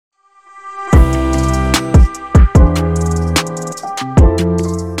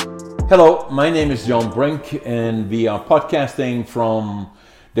Hello, my name is John Brink, and we are podcasting from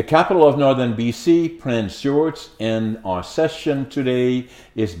the capital of Northern BC, Prince George, and our session today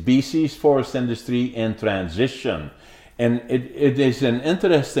is BC's forest industry in transition. And it is an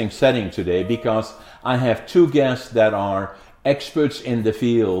interesting setting today because I have two guests that are experts in the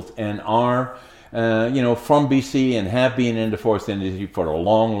field and are, from BC and have been in the forest industry for a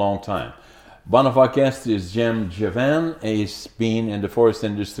long, long time. One of our guests is Jim Javan. He's been in the forest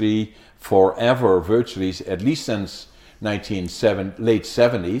industry forever, virtually, at least since late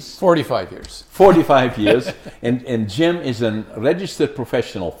 70s. 45 years. 45 years. And Jim is a registered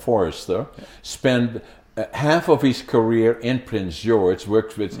professional forester, spent half of his career in Prince George,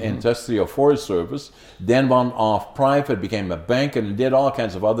 worked with Industrial Forest Service, then went off private, became a banker, and did all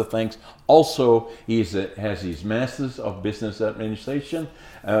kinds of other things. Also, he has his Masters of Business Administration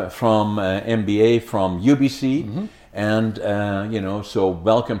from MBA from UBC. And, so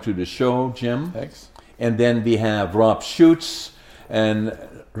welcome to the show, Jim. Thanks. And then we have Rob Schultz, and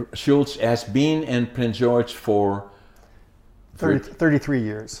Schultz has been in Prince George for 33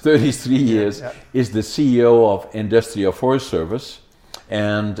 years. 33 years, is the CEO of Industrial Forest Service,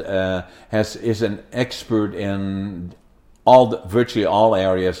 and is an expert in virtually all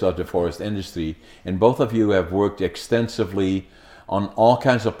areas of the forest industry. And both of you have worked extensively on all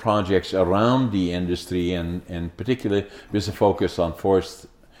kinds of projects around the industry, and particularly with a focus on forest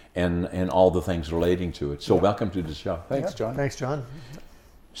and all the things relating to it. So welcome to the show. Thanks, John. Thanks, John.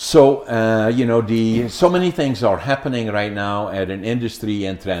 So, so many things are happening right now at an industry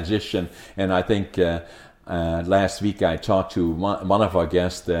in transition, and I think last week I talked to one of our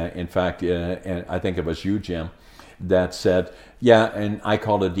guests, in fact, and I think it was you, Jim, that said, and I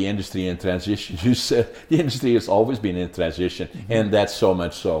call it the industry in transition. You said the industry has always been in transition, and that's so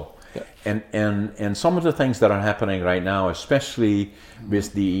much so. Yeah. And some of the things that are happening right now, especially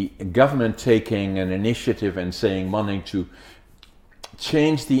with the government taking an initiative and wanting to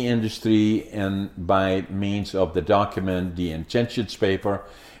change the industry, and by means of the document, the intentions paper,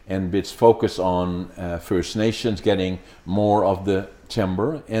 and its focus on First Nations getting more of the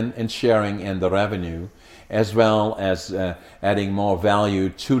timber and sharing in the revenue, as well as adding more value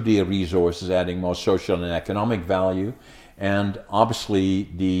to the resources, adding more social and economic value. And obviously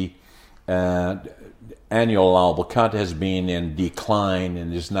the annual allowable cut has been in decline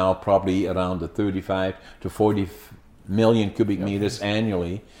and is now probably around the 35 to 40 million cubic meters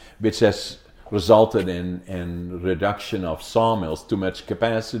annually, which has resulted in reduction of sawmills, too much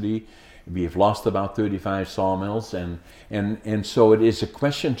capacity. We've lost about 35 sawmills, and so it is a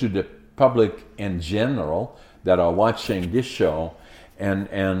question to the public in general that are watching this show, and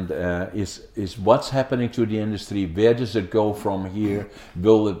is what's happening to the industry? Where does it go from here?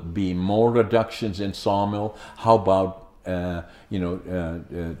 Will it be more reductions in sawmill? How about the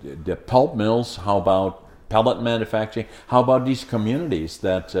pulp mills? How about pellet manufacturing? How about these communities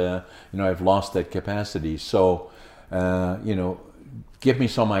that have lost that capacity? So give me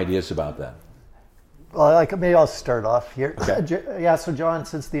some ideas about that. Well, maybe I'll start off here. Okay. So John,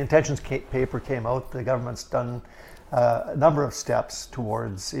 since the intentions paper came out, the government's done a number of steps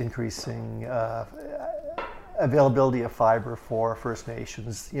towards increasing availability of fiber for First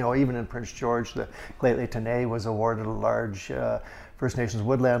Nations. Even in Prince George, the Lheidli T'enneh was awarded a large First Nations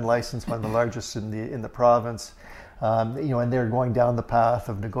woodland license, one of the largest in the province. And they're going down the path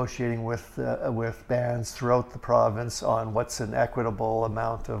of negotiating with bands throughout the province on what's an equitable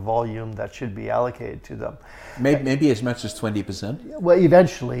amount of volume that should be allocated to them. Maybe as much as 20%. Well,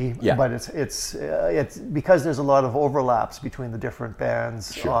 eventually, yeah. But it's because there's a lot of overlaps between the different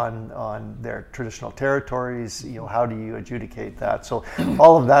bands. Sure. on their traditional territories. How do you adjudicate that? So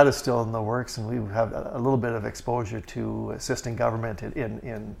all of that is still in the works, and we have a little bit of exposure to assisting government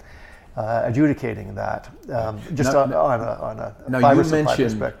in adjudicating that, on a fiber supply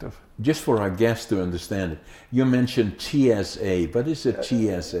perspective. Just for our guests to understand it, you mentioned TSA. What is a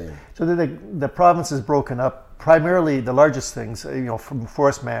TSA? So the province is broken up. Primarily, the largest things, from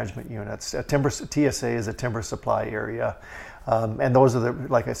forest management units. TSA is a timber supply area, and those are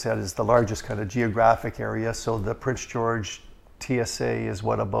like I said, is the largest kind of geographic area. So the Prince George TSA is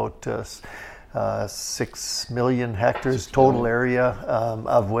about 6 million hectares total area,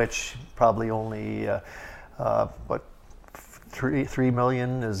 of which probably only 3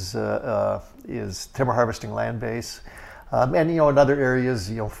 million is timber harvesting land base. And in other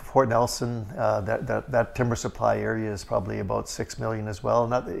areas, Fort Nelson, that timber supply area is probably about 6 million as well.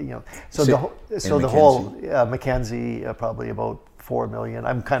 The whole Mackenzie probably about 4 million.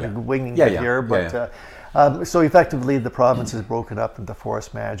 I'm kind of winging it here, but so effectively the province is broken up into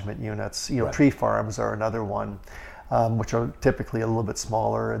forest management units. Tree farms are another one. which are typically a little bit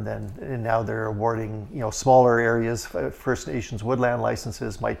smaller, and now they're awarding smaller areas. First Nations woodland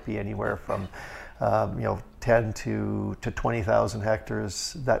licenses might be anywhere from 10 to 20,000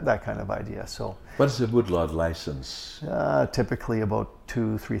 hectares, that kind of idea. So what is a woodlot license? Typically about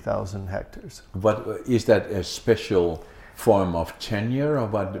 2,000-3,000 hectares. What is that, a special form of tenure, or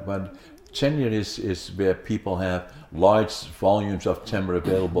what? Tenure is where people have large volumes of timber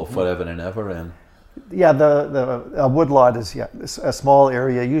available forever and ever, and yeah, a woodlot is a small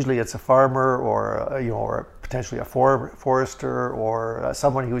area. Usually, it's a farmer or potentially a forester or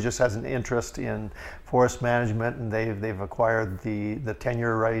someone who just has an interest in forest management, and they've acquired the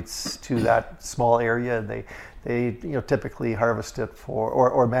tenure rights to that small area. They typically harvest it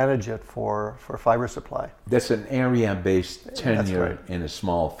or manage it for fiber supply. That's an area-based tenure. That's right. In a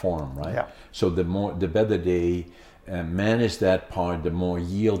small form, right? Yeah. So the better they manage that part, the more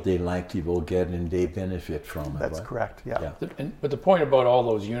yield they likely will get, and they benefit from it. That's right? correct. Yeah. But the point about all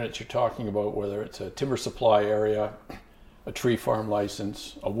those units you're talking about, whether it's a timber supply area, a tree farm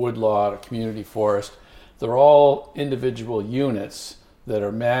license, a woodlot, a community forest, they're all individual units that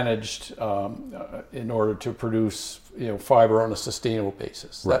are managed in order to produce fiber on a sustainable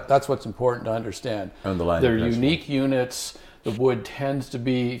basis. Right. That's what's important to understand. They're unique units. The wood tends to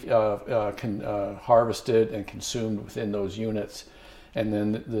be harvested and consumed within those units, and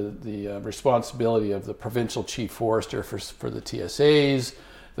then the responsibility of the provincial chief forester for the TSAs,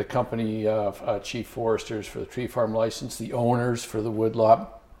 the company chief foresters for the tree farm license, the owners for the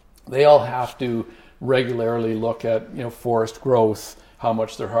woodlot, they all have to regularly look at forest growth, how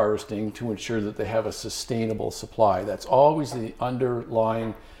much they're harvesting, to ensure that they have a sustainable supply. That's always the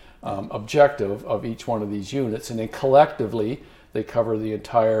underlying objective of each one of these units, and then collectively they cover the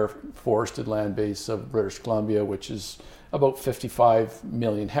entire forested land base of British Columbia, which is about 55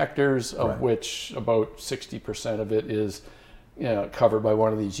 million hectares, of which about 60% of it is covered by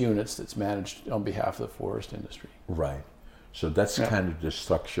one of these units that's managed on behalf of the forest industry. Right. So that's kind of the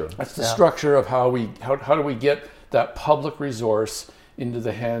structure. That's the structure of how do we get that public resource into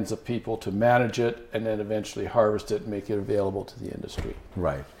the hands of people to manage it and then eventually harvest it and make it available to the industry.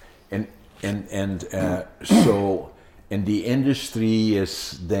 Right. So the industry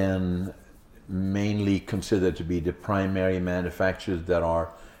is then mainly considered to be the primary manufacturers that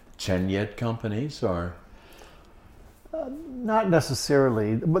are tenured companies, or? Not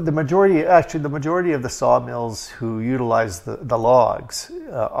necessarily, but the majority of the sawmills who utilize the logs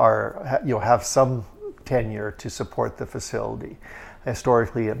have some tenure to support the facility.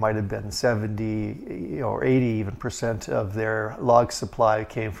 Historically, it might have been 70 or 80 even % of their log supply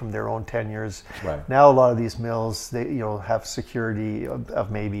came from their own tenures. Right. Now, a lot of these mills they have security of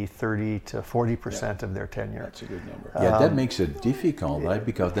maybe 30 to 40% of their tenure. That's a good number. Yeah, that makes it difficult, right?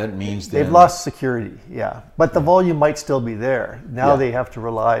 Because that means they've lost security. Yeah, but the volume might still be there. Now they have to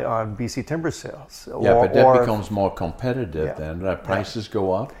rely on BC Timber Sales. But that becomes more competitive then. Prices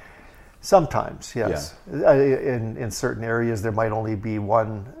go up. Sometimes, yes. Yeah. In certain areas, there might only be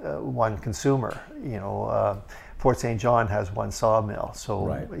one consumer. Fort St. John has one sawmill, so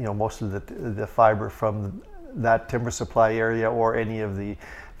most of the fiber from that timber supply area or any of the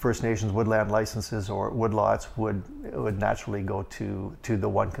First Nations woodland licenses or woodlots would naturally go to the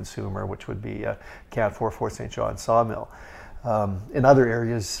one consumer, which would be Canfor Fort St. John sawmill. In other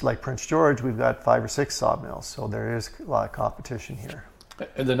areas like Prince George, we've got 5 or 6 sawmills, so there is a lot of competition here.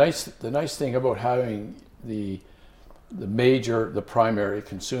 And the nice thing about having the primary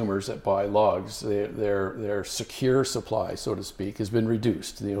consumers that buy logs, their secure supply, so to speak, has been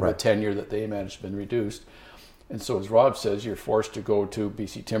reduced. The tenure that they manage has been reduced. And so, as Rob says, you're forced to go to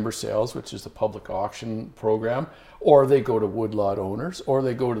BC Timber Sales, which is the public auction program, or they go to woodlot owners, or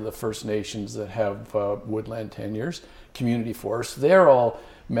they go to the First Nations that have woodland tenures, community forests. They're all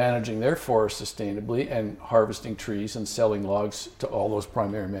managing their forest sustainably and harvesting trees and selling logs to all those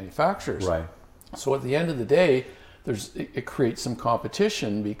primary manufacturers. Right. So at the end of the day, it creates some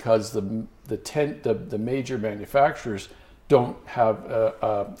competition because the major manufacturers don't have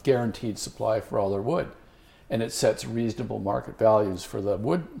a guaranteed supply for all their wood, and it sets reasonable market values for the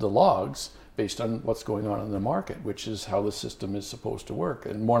logs based on what's going on in the market, which is how the system is supposed to work.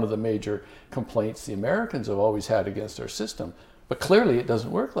 And one of the major complaints the Americans have always had against our system. But clearly it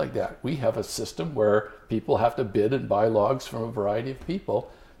doesn't work like that. We have a system where people have to bid and buy logs from a variety of people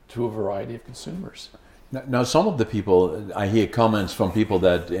to a variety of consumers. Now, some of the people, I hear comments from people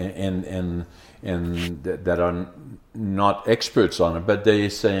that that are not experts on it, but they're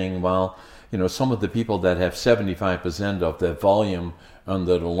saying, well, some of the people that have 75% of their volume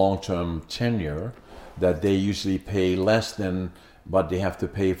under the long-term tenure, that they usually pay less than but they have to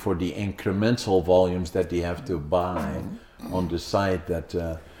pay for the incremental volumes that they have to buy on the site.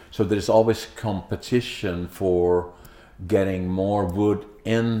 So there's always competition for getting more wood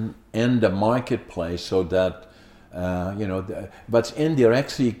in the marketplace, so that but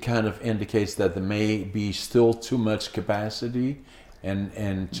indirectly kind of indicates that there may be still too much capacity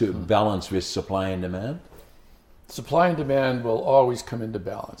and to balance with supply and demand. Supply and demand will always come into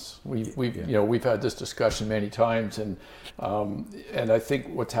balance. We've had this discussion many times, and I think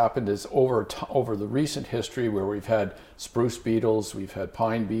what's happened is over the recent history, where we've had spruce beetles, we've had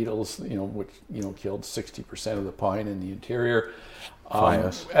pine beetles, which killed 60% of the pine in the interior.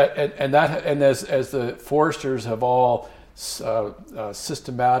 And as the foresters have all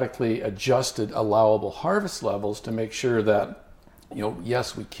systematically adjusted allowable harvest levels to make sure that,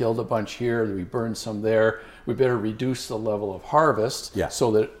 yes, we killed a bunch here, we burned some there, we better reduce the level of harvest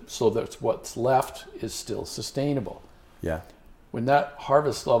so that what's left is still sustainable. Yeah. When that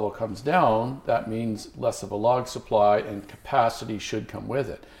harvest level comes down, that means less of a log supply, and capacity should come with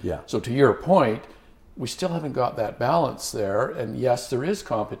it. Yeah. So to your point, we still haven't got that balance there, and yes, there is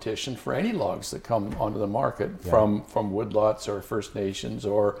competition for any logs that come onto the market from woodlots or First Nations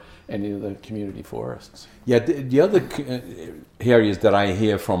or any of the community forests. Yeah, the other areas that I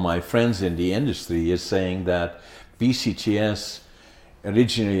hear from my friends in the industry is saying that BCTS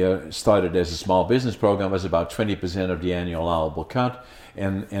originally started as a small business program, was about 20% of the annual allowable cut,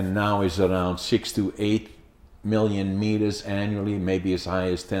 and now is around 6 to 8 million meters annually, maybe as high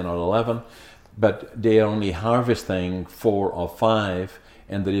as 10 or 11. But they're only harvesting 4 or 5,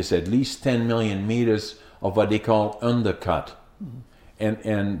 and there is at least 10 million meters of what they call undercut.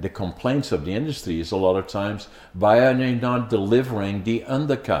 And the complaints of the industry is a lot of times, why are they not delivering the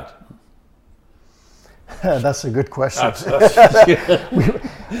undercut? That's a good question.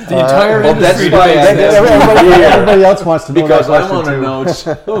 The entire industry. That's why everybody else wants to know because that I want to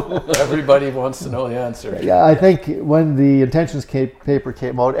question know. Everybody wants to know the answer. Yeah, I think when the intentions paper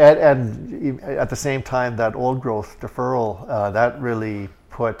came out, and at the same time that old growth deferral, that really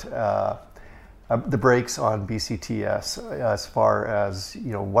put the brakes on BCTS as far as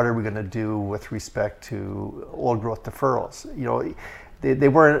what are we going to do with respect to old growth deferrals. They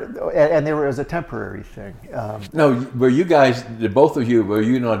weren't, and they were as a temporary thing. No, were you guys, both of you, were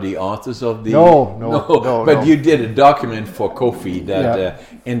you not the authors of the... No. But you did a document for Kofi that,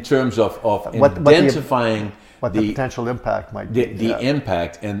 in terms of identifying what the potential impact might be. The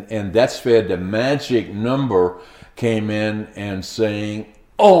impact, and that's where the magic number came in and saying,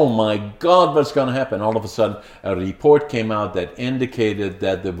 oh my God, what's going to happen? All of a sudden, a report came out that indicated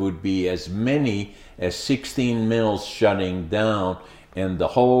that there would be as many as 16 mills shutting down, and the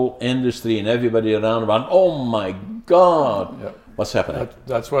whole industry and everybody around about, oh my God, what's happening?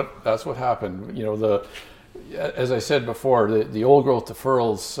 That's what happened. As I said before, the old growth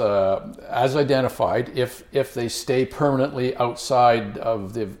deferrals, as identified, if they stay permanently outside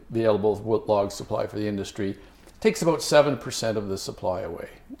of the available wood log supply for the industry, takes about 7% of the supply away.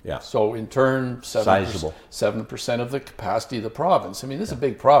 Yeah. So in turn, 7% of the capacity of the province. I mean, this is a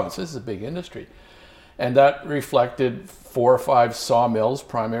big province. This is a big industry. And that reflected 4 or 5 sawmills,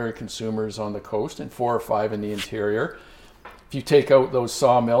 primary consumers on the coast, and 4 or 5 in the interior. If you take out those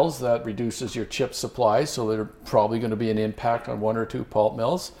sawmills, that reduces your chip supply, so there's probably going to be an impact on 1 or 2 pulp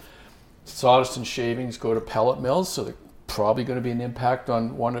mills. Sawdust and shavings go to pellet mills, so there's probably going to be an impact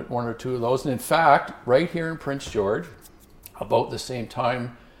on one or 2 of those. And in fact, right here in Prince George, about the same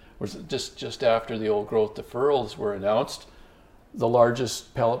time, was just after the old growth deferrals were announced, the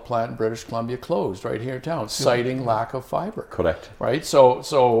largest pellet plant in British Columbia closed right here in town, citing lack of fiber. Correct. Right.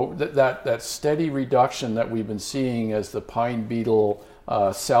 So that steady reduction that we've been seeing as the pine beetle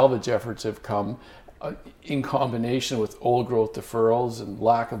salvage efforts have come, in combination with old growth deferrals and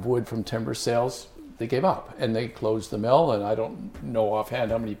lack of wood from timber sales, they gave up and they closed the mill. And I don't know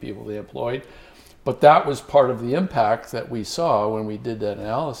offhand how many people they employed, but that was part of the impact that we saw when we did that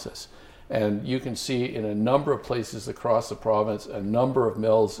analysis. And you can see in a number of places across the province, a number of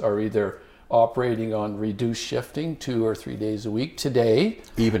mills are either operating on reduced shifting 2 or 3 days a week today.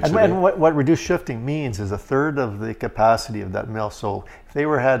 And what reduced shifting means is a third of the capacity of that mill. So if they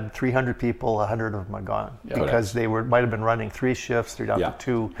had 300 people, 100 of them are gone because they might have been running 3 shifts. They're down to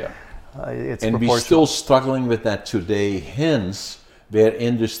 2. Yeah. It's and we're still struggling with that today. Hence, where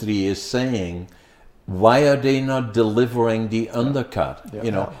industry is saying, why are they not delivering the undercut?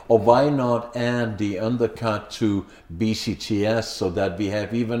 Or why not add the undercut to BCTS so that we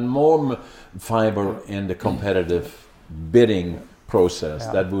have even more fiber in the competitive bidding process?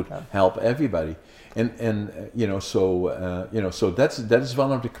 That would help everybody. So that is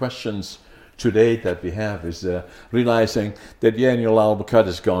one of the questions today that we have is realizing that the annual allowable cut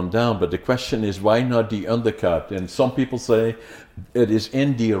has gone down, but the question is why not the undercut? And some people say it is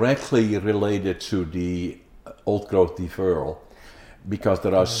indirectly related to the old growth deferral, because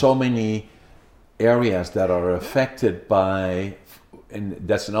there are so many areas that are affected by, and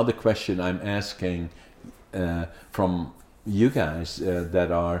that's another question I'm asking from you guys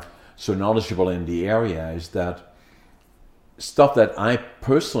that are so knowledgeable in the area, is that stuff that I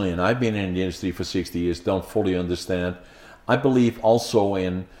personally, and I've been in the industry for 60 years, don't fully understand. I believe also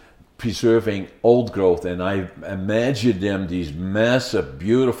in preserving old growth, and I imagine them, these massive,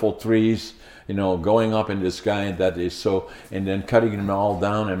 beautiful trees, going up in the sky, that is so, and then cutting them all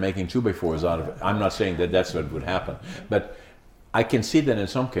down and making 2x4s out of it. I'm not saying that that's what would happen, but I can see that in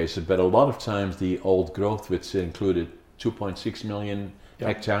some cases, but a lot of times the old growth, which included 2.6 million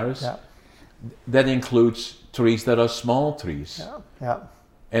hectares, that includes trees that are small trees.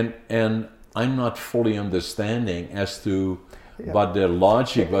 And I'm not fully understanding as to what the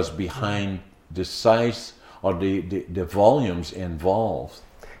logic was behind the size or the volumes involved.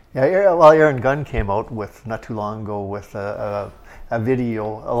 Yeah, well, Aaron Gunn came out with not too long ago with a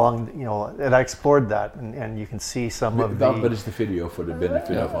video along, and I explored that, and you can see some of the. What is the video for the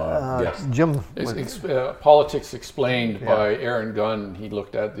benefit of our guests? Jim. Politics Explained by Aaron Gunn. He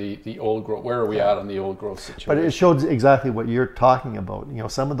looked at the old growth. Where are we at on the old growth situation? But it showed exactly what you're talking about.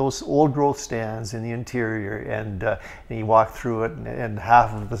 Some of those old growth stands in the interior, and he walked through it, and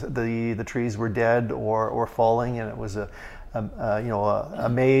half of the trees were dead or falling, and it was a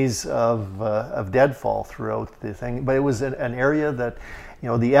maze of deadfall throughout the thing. But it was an area that,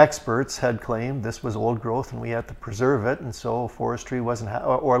 the experts had claimed this was old growth and we had to preserve it, and so forestry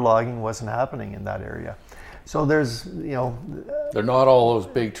or logging wasn't happening in that area. So there's, they're not all those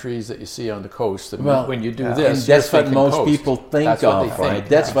big trees that you see on the coast. Well, when you do this, and that's what most people think of, right?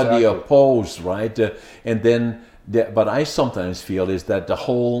 That's what they oppose, right? And then, but I sometimes feel is that the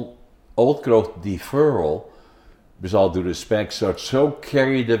whole old growth deferral, with all due respect, are so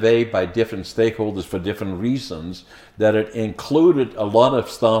carried away by different stakeholders for different reasons that it included a lot of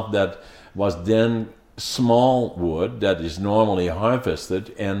stuff that was then small wood that is normally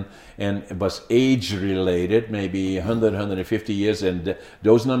harvested and it was age related, maybe 100, 150 years, and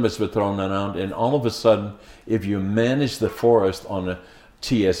those numbers were thrown around. And all of a sudden, if you manage the forest on a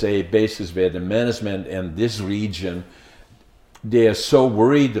TSA basis where the management in this region, they are so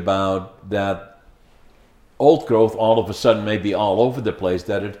worried about that old growth all of a sudden may be all over the place,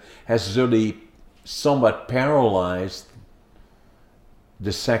 that it has really somewhat paralyzed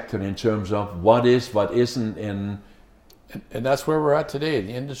the sector in terms of what is, what isn't in. And that's where we're at today.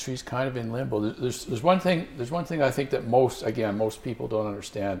 The industry's kind of in limbo. There's one thing I think that most people don't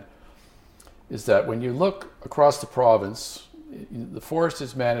understand, is that when you look across the province, the forest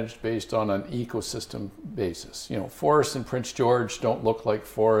is managed based on an ecosystem basis. Forests in Prince George don't look like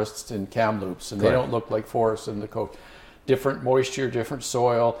forests in Kamloops, and they don't look like forests in the coast. Different moisture, different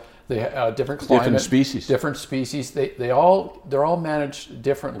soil, different climate, different species. They're all managed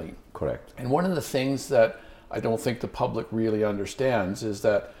differently. Correct. And one of the things that I don't think the public really understands is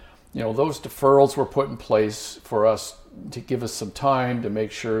that those deferrals were put in place for us to give us some time to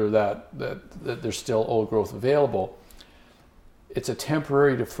make sure that there's still old growth available. It's a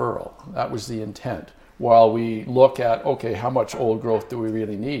temporary deferral. That was the intent. While we look at, okay, how much old growth do we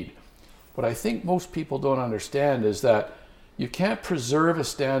really need? What I think most people don't understand is that you can't preserve a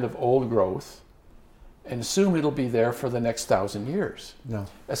stand of old growth and assume it'll be there for the next 1,000 years. No.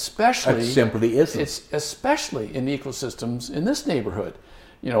 Especially, it simply isn't. It's especially in ecosystems in this neighborhood.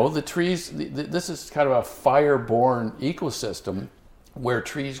 The trees, this is kind of a fire-borne ecosystem where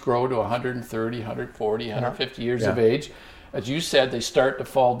trees grow to 130, 140, 150 years of age. As you said, they start to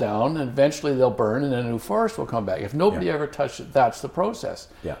fall down, and eventually they'll burn, and then a new forest will come back. If nobody ever touched it, that's the process.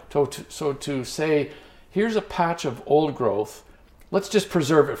 So to say, here's a patch of old growth, let's just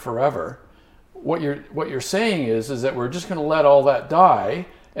preserve it forever. What you're saying is that we're just going to let all that die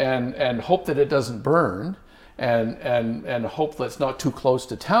and hope that it doesn't burn, and hope that it's not too close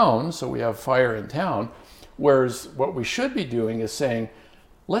to town, so we have fire in town. Whereas what we should be doing is saying,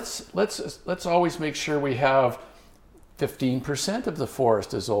 let's always make sure we have 15% of the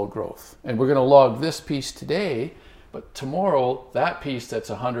forest is old growth. And we're going to log this piece today, but tomorrow, that piece that's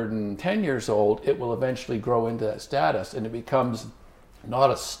 110 years old, it will eventually grow into that status, and it becomes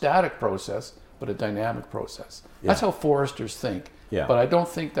not a static process, but a dynamic process. That's how foresters think. But I don't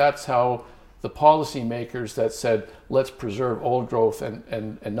think that's how the policymakers that said, let's preserve old growth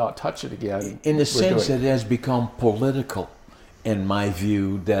and not touch it again. In a sense, it has become political. in my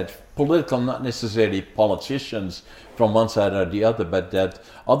view, that political, not necessarily politicians from one side or the other, but that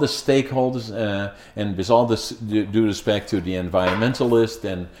other stakeholders, and with all this due respect to the environmentalists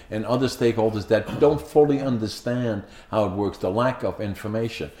and other stakeholders that don't fully understand how it works, the lack of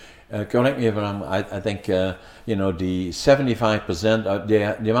information. Correct me if I'm. I think the 75%,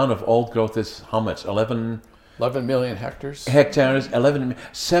 the amount of old growth is how much? 11 million hectares.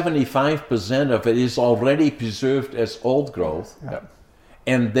 75% of it is already preserved as old growth. Yep.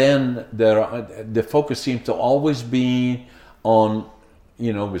 And then the focus seems to always be on,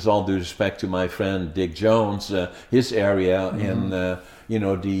 with all due respect to my friend Dick Jones, his area in, on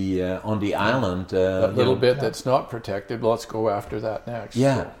the island. That little bit that's not protected, let's go after that next.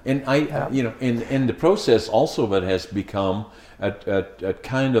 Yeah, and in the process also that has become a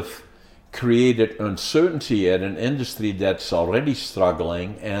kind of created uncertainty at an industry that's already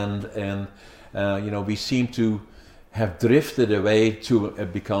struggling, and we seem to have drifted away to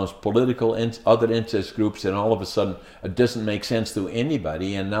it becomes political and other interest groups, and all of a sudden it doesn't make sense to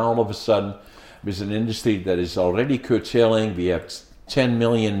anybody. And now all of a sudden, with an industry that is already curtailing, we have 10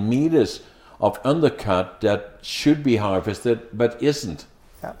 million meters of undercut that should be harvested but isn't.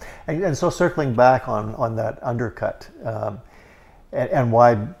 Yeah. And so circling back on that undercut, and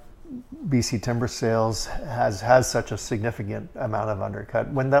why BC Timber Sales has such a significant amount of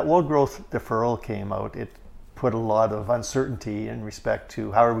undercut. When that old growth deferral came out, it put a lot of uncertainty in respect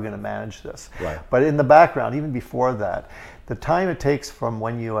to how are we going to manage this. Right. But in the background, even before that, the time it takes from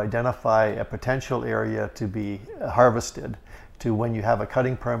when you identify a potential area to be harvested to when you have a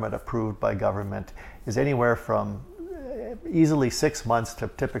cutting permit approved by government is anywhere from easily 6 months to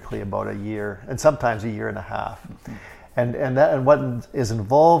typically about a year, and sometimes a year and a half. And what is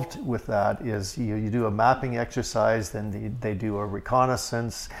involved with that is you do a mapping exercise, then they do a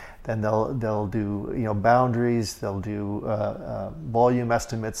reconnaissance, then they'll do boundaries, they'll do volume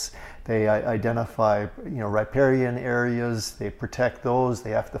estimates, they identify riparian areas, they protect those,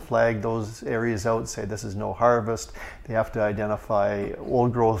 they have to flag those areas out, say this is no harvest, they have to identify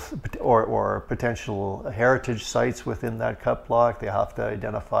old growth or potential heritage sites within that cut block, they have to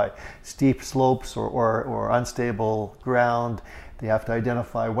identify steep slopes or unstable ground. They have to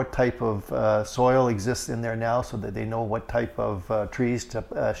identify what type of soil exists in there now, so that they know what type of trees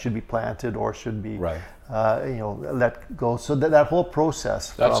should be planted or should be let go. So that whole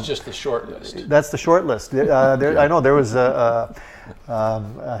process. That's just the short list. That's the short list. I know there was I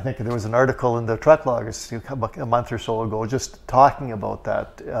think there was an article in the Truck Loggers a month or so ago just talking about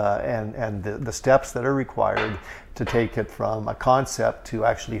that and the steps that are required to take it from a concept to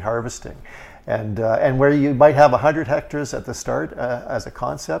actually harvesting. And where you might have 100 hectares at the start as a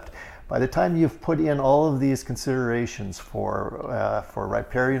concept, by the time you've put in all of these considerations for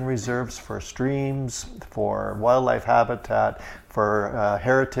riparian reserves, for streams, for wildlife habitat, for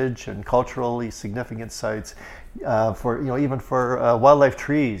heritage and culturally significant sites, for even for wildlife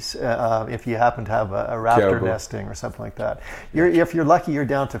trees, if you happen to have a raptor nesting or something like that, if you're lucky, you're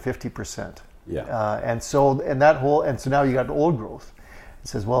down to 50%. Yeah. And so now you got old growth. It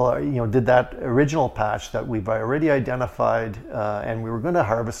says, well, did that original patch that we've already identified and we were going to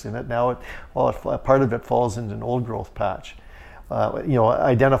harvest in it, now part of it falls into an old growth patch,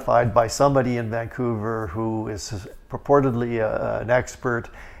 identified by somebody in Vancouver who is purportedly an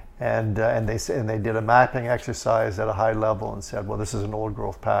expert, and they did a mapping exercise at a high level and said, well, this is an old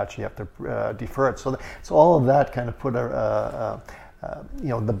growth patch, you have to defer it. So all of that kind of put the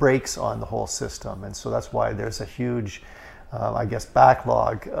brakes on the whole system, and so that's why there's a huge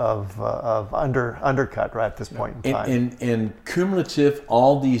backlog of undercut right at this point in time. In cumulative,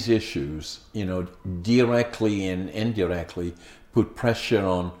 all these issues, directly and indirectly, put pressure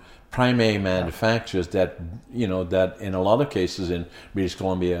on primary manufacturers that in a lot of cases in British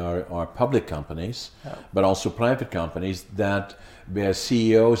Columbia are public companies, but also private companies that where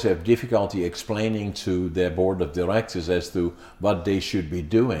CEOs have difficulty explaining to their board of directors as to what they should be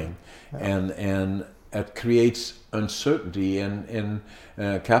doing, and it creates uncertainty, and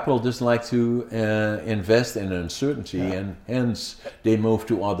capital doesn't like to invest in uncertainty, and hence they move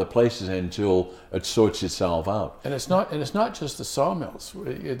to other places until it sorts itself out. And it's not just the sawmills.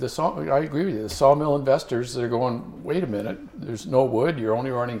 I agree with you. The sawmill investors, they're going, wait a minute, there's no wood, you're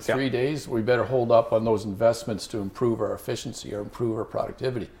only running 3 days, we better hold up on those investments to improve our efficiency or improve our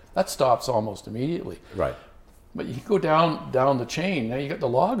productivity. That stops almost immediately. Right. But you go down the chain. Now you got the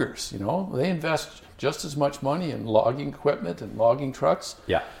loggers. They invest just as much money in logging equipment and logging trucks.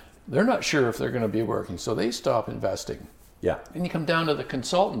 Yeah, they're not sure if they're going to be working, so they stop investing. Yeah. And you come down to the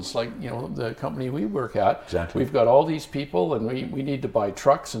consultants, like, you know, the company we work at. Exactly. We've got all these people, and we need to buy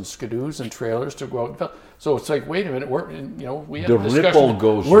trucks and skidoos and trailers to go out. So it's like, wait a minute, we have The a discussion. ripple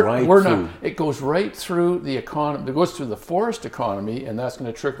goes right through. It goes right through the economy. It goes through the forest economy, and that's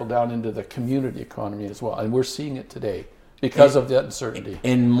going to trickle down into the community economy as well. And we're seeing it today because of that uncertainty.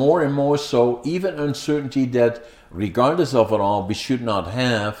 And more so, even uncertainty that, regardless of it all, we should not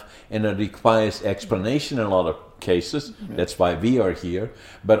have, and it requires explanation in a lot of cases. That's why we are here.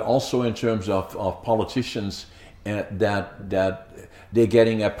 But also in terms of politicians, that they're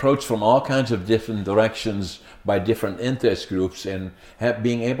getting approached from all kinds of different directions by different interest groups, and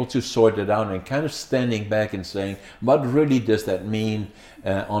being able to sort it out and kind of standing back and saying, what really does that mean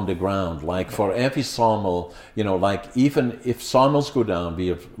on the ground? Like for every sawmill, you know, like even if sawmills go down, we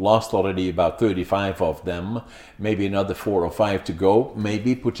have lost already about 35 of them, maybe another 4 or 5 to go,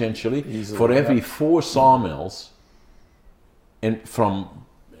 maybe potentially. Easily, for every 4 sawmills, and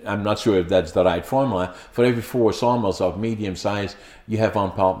I'm not sure if that's the right formula, for every 4 sawmills of medium size, you have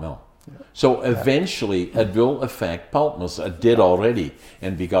one pulp mill. So eventually it will affect pulp mills. It did already,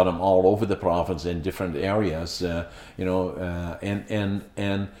 and we got them all over the province in different areas, and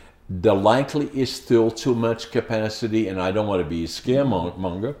there likely is still too much capacity, and I don't want to be a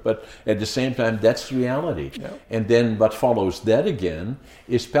scaremonger, but at the same time, that's reality. Yeah. And then what follows that again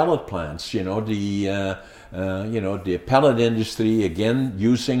is pellet plants, the pellet industry, again,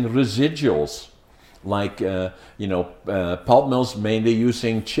 using residuals. Like, pulp mills mainly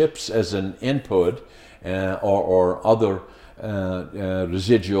using chips as an input, or other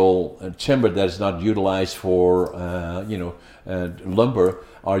residual timber that is not utilized for, lumber,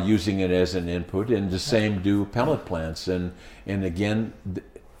 are using it as an input, and the same do pellet plants. And again,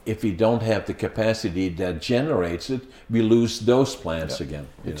 if we don't have the capacity that generates it, we lose those plants again.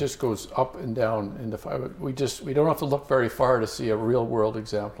 It just goes up and down in the fiber. We don't have to look very far to see a real world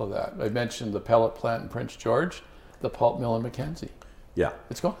example of that. I mentioned the pellet plant in Prince George, the pulp mill in Mackenzie. Yeah.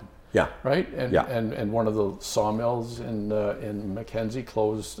 It's gone. Yeah. Right? And one of the sawmills in Mackenzie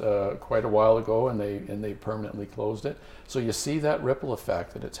closed quite a while ago, and they permanently closed it. So you see that ripple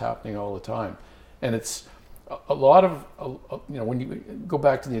effect, that it's happening all the time. And it's a lot of, when you go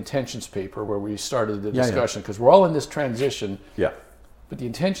back to the intentions paper where we started the discussion, because we're all in this transition. Yeah. But the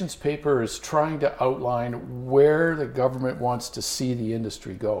intentions paper is trying to outline where the government wants to see the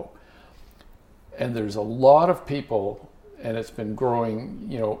industry go. And there's a lot of people, and it's been growing,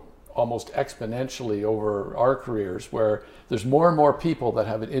 almost exponentially over our careers, where there's more and more people that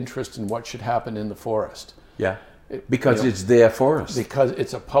have an interest in what should happen in the forest. Yeah. Because it's their forest. Because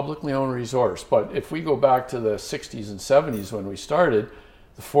it's a publicly owned resource. But if we go back to the 60s and 70s when we started,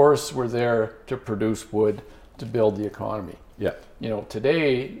 the forests were there to produce wood to build the economy. Yeah.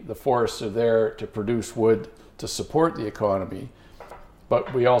 Today the forests are there to produce wood to support the economy,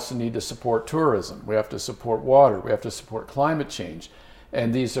 but we also need to support tourism. We have to support water. We have to support climate change.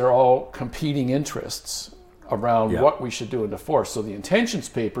 And these are all competing interests around what we should do in the forest. So the intentions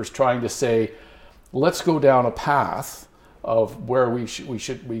paper is trying to say, let's go down a path of where we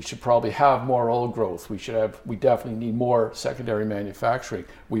should probably have more old growth. We definitely need more secondary manufacturing.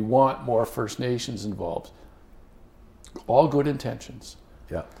 We want more First Nations involved. All good intentions.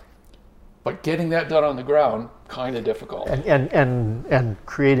 Yeah. But getting that done on the ground, kind of difficult. And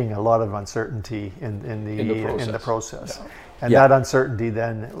creating a lot of uncertainty in the process. Yeah. And that uncertainty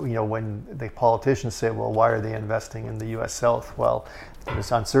then, when the politicians say, well, why are they investing in the U.S. South? Well,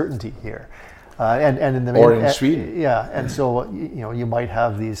 there's uncertainty here. And in Sweden. Yeah, and so you might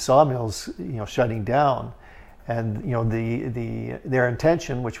have these sawmills shutting down, and their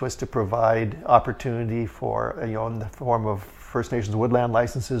intention, which was to provide opportunity for in the form of First Nations woodland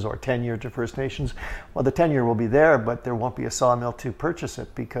licenses or tenure to First Nations. Well, the tenure will be there, but there won't be a sawmill to purchase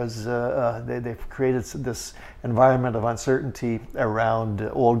it because they've created this environment of uncertainty around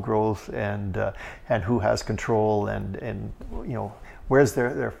old growth and who has control and where's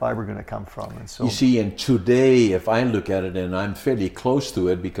their fiber going to come from? And so you see, and today, if I look at it, and I'm fairly close to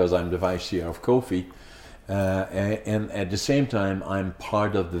it because I'm the vice chair of COFI, and at the same time, I'm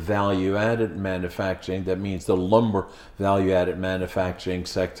part of the value-added manufacturing. That means the lumber value-added manufacturing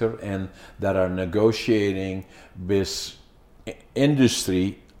sector, and that are negotiating with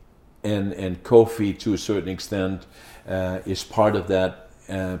industry, and COFI to a certain extent is part of that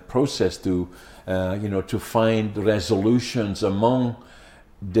process to find resolutions among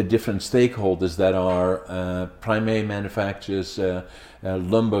the different stakeholders that are primary manufacturers,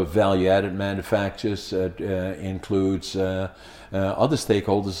 lumber value-added manufacturers, includes other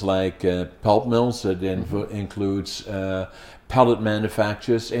stakeholders like pulp mills, that includes pellet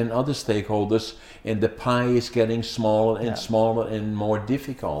manufacturers and other stakeholders, and the pie is getting smaller and smaller and more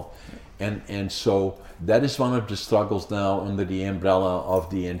difficult. And so that is one of the struggles now under the umbrella of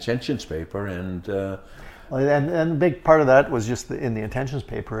the intentions paper. And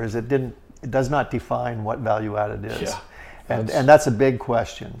Yeah. And that's a big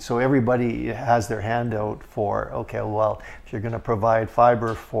question. So everybody has their hand out for, okay, well, if you're going to provide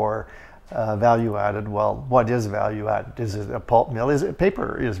fiber for value added, well, what is value added? Is it a pulp mill? Is it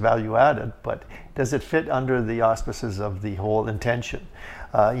paper is value added, but does it fit under the auspices of the whole intention?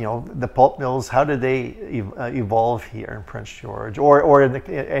 The pulp mills, how did they evolve here in Prince George or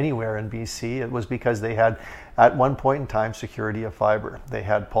anywhere in BC? It was because they had, at one point in time, security of fiber. They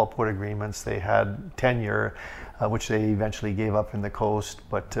had pulpwood agreements, they had tenure, which they eventually gave up in the coast.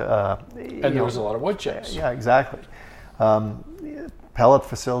 But and there was a lot of wood chips. Yeah, exactly. Pellet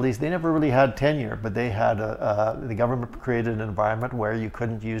facilities, they never really had tenure, but they had the government created an environment where you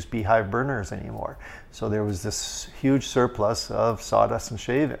couldn't use beehive burners anymore. So there was this huge surplus of sawdust and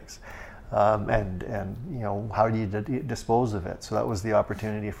shavings. And how do you dispose of it? So that was the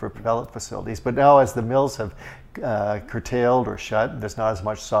opportunity for pellet facilities. But now as the mills have curtailed or shut, there's not as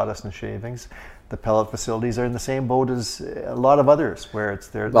much sawdust and shavings. The pellet facilities are in the same boat as a lot of others, where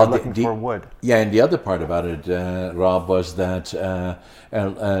they're looking for wood. Yeah, and the other part about it, Rob, was that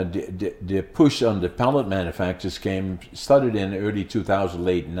the push on the pellet manufacturers started in early 2000,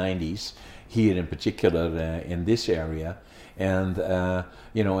 late 90s, here in particular in this area. And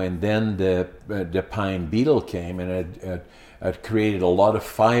and then the pine beetle came, and it created a lot of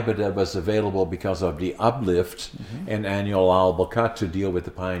fiber that was available because of the uplift and annual allowable cut to deal with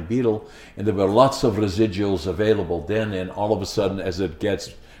the pine beetle. And there were lots of residuals available then, and all of a sudden, as it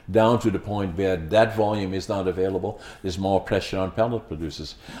gets down to the point where that volume is not available, there's more pressure on pellet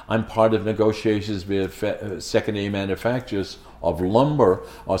producers. I'm part of negotiations with secondary manufacturers of lumber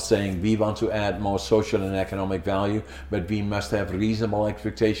are saying we want to add more social and economic value, but we must have reasonable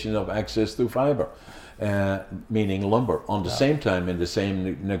expectation of access to fiber. Meaning lumber. On the same time, in the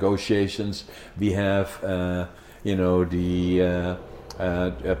same negotiations, we have, the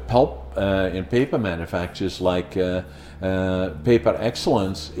pulp and paper manufacturers like Paper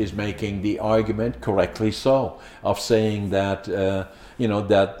Excellence is making the argument, correctly so, of saying that,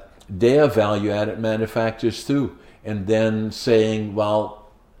 that they are value-added manufacturers too, and then saying, you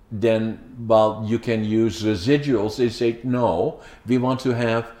can use residuals. They say, no, we want to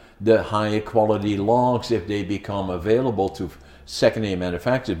have the higher quality logs if they become available to secondary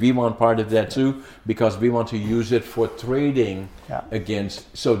manufacturers. We want part of that too, because we want to use it for trading against,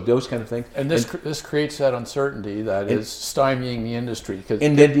 so those kind of things. And this creates that uncertainty that is stymieing the industry.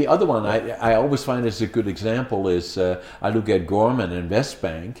 And then the other one I always find is a good example is I look at Gorman and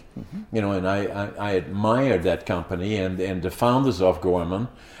Westbank, and I admire that company and the founders of Gorman,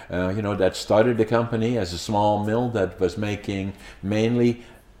 that started the company as a small mill that was making mainly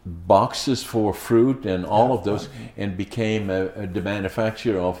boxes for fruit and all of those, and became the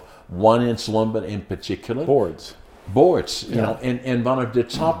manufacturer of 1-inch lumber in particular. Boards, and one of the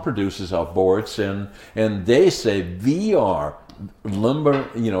top producers of boards, and they say we are lumber,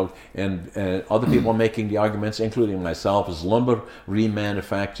 and other people making the arguments, including myself, as lumber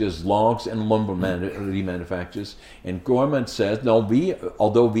remanufacturers, logs and lumber remanufacturers. And Gorman says, no,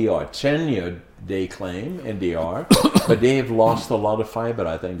 although we are tenured, they claim, and they are, but they have lost a lot of fiber.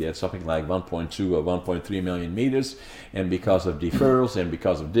 I think they had something like 1.2 or 1.3 million meters, and because of deferrals and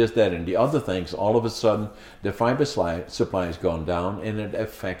because of this, that, and the other things, all of a sudden the fiber supply has gone down, and it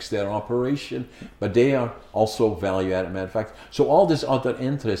affects their operation. But they are also value-added manufacturers. So all this other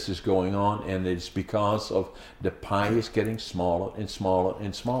interest is going on, and it's because of the pie is getting smaller and smaller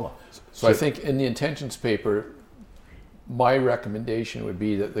and smaller. So I think in the intentions paper, my recommendation would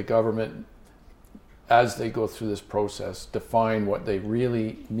be that the government, as they go through this process, define what they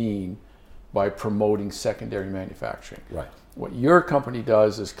really mean by promoting secondary manufacturing. Right. What your company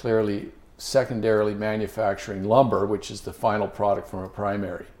does is clearly secondarily manufacturing lumber, which is the final product from a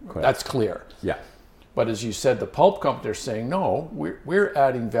primary. Correct. That's clear. Yeah. But as you said, the pulp company are saying, no, we're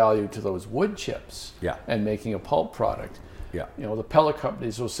adding value to those wood chips and making a pulp product. Yeah. The pellet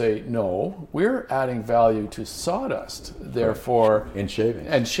companies will say, no, we're adding value to sawdust, therefore... And shavings.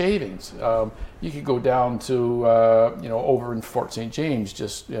 And shavings. You could go down to, over in Fort St. James,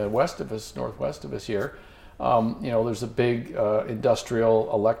 just west of us, northwest of us here. There's a big industrial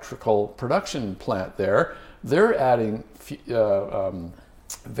electrical production plant there. They're adding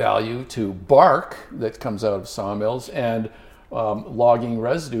value to bark that comes out of sawmills and logging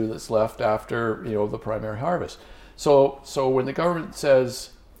residue that's left after the primary harvest. So when the government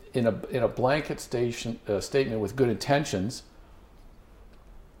says in a blanket statement with good intentions,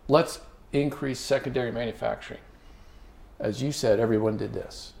 let's increase secondary manufacturing. As you said, everyone did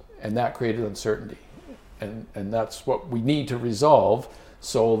this, and that created uncertainty, and that's what we need to resolve,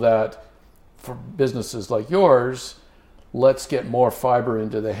 so that for businesses like yours, let's get more fiber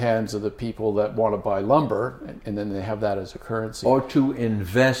into the hands of the people that want to buy lumber, and then they have that as a currency. Or to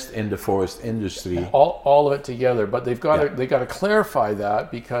invest in the forest industry. All of it together, but they've got to clarify that,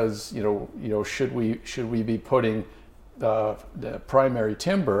 because should we be putting the primary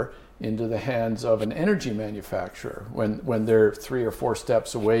timber into the hands of an energy manufacturer when they're 3 or 4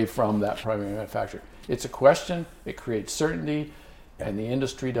 steps away from that primary manufacturer? It's a question. It creates certainty. And the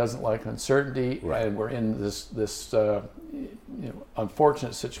industry doesn't like uncertainty, right. And we're in this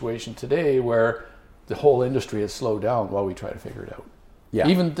unfortunate situation today where the whole industry has slowed down while we try to figure it out. Yeah.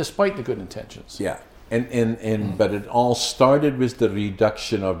 Even despite the good intentions. Yeah, but it all started with the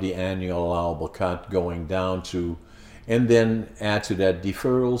reduction of the annual allowable cut going down to, and then add to that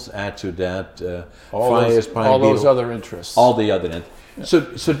deferrals, add to that all those other interests, all the other interests. So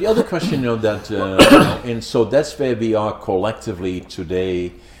the other question, that, and so that's where we are collectively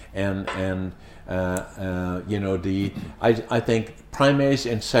today, and I think primaries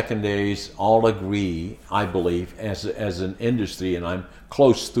and secondaries all agree, I believe, as an industry, and I'm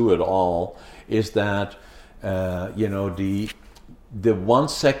close to it all, is that the one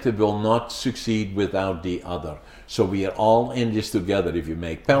sector will not succeed without the other. So we are all in this together. If you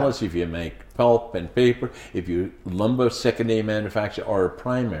make pellets, if you make pulp and paper, if you lumber secondary manufacture or a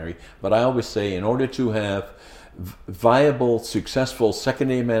primary. But I always say, in order to have viable, successful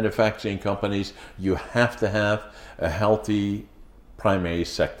secondary manufacturing companies, you have to have a healthy primary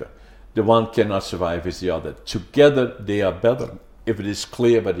sector. The one cannot survive with the other. Together they are better, if it is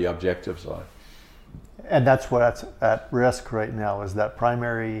clear what the objectives are. And that's what's at risk right now, is that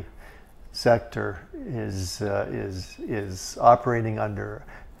primary sector is operating under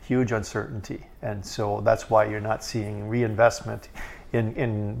huge uncertainty, and so that's why you're not seeing reinvestment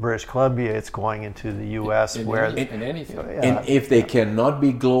in British Columbia. It's going into the U.S. in anything. And if they cannot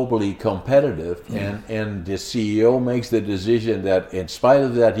be globally competitive, and the CEO makes the decision that in spite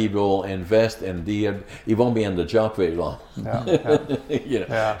of that he will invest, and he won't be on the job very long.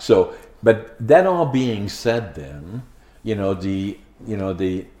 So, but that all being said, then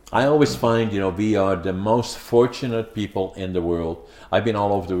I always find, we are the most fortunate people in the world. I've been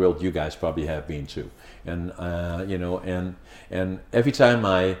all over the world. You guys probably have been too. And, and every time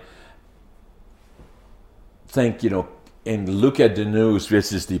I think, and look at the news,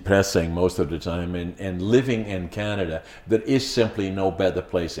 which is depressing most of the time, and living in Canada, there is simply no better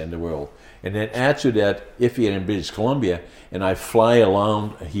place in the world. And then add to that, if you're in British Columbia, and I fly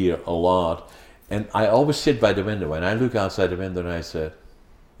around here a lot, and I always sit by the window, and I look outside the window and I say,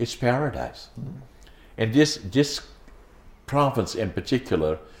 it's paradise. And this province in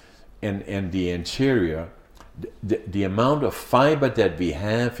particular, in the interior, the amount of fiber that we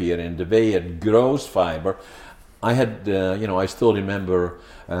have here and the way it grows fiber, I had, I still remember,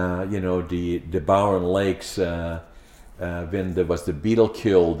 the Bowen Lakes, when there was the beetle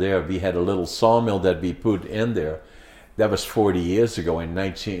kill there, we had a little sawmill that we put in there. That was 40 years ago in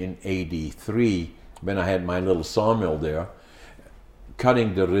 1983, when I had my little sawmill there,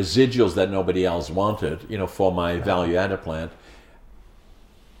 cutting the residuals that nobody else wanted, for my value-added plant.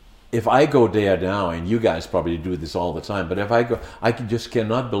 If I go there now, and you guys probably do this all the time, but if I go, I just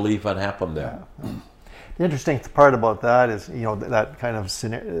cannot believe what happened there. Yeah. The interesting part about that is, that kind of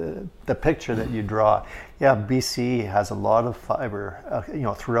scenario, the picture that you draw. Yeah, BC has a lot of fiber,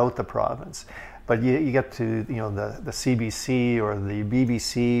 throughout the province. But you get to the CBC or the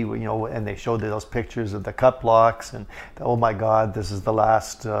BBC, and they showed those pictures of the cut blocks, and oh my God, this is the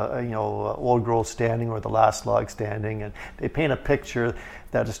last old growth standing or the last log standing, and they paint a picture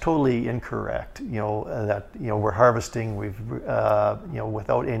that is totally incorrect. That we're harvesting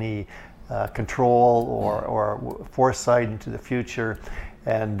without any control or foresight into the future.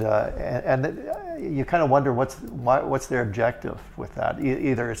 And you kind of wonder what's their objective with that.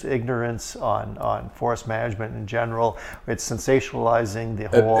 Either it's ignorance on forest management in general, or it's sensationalizing the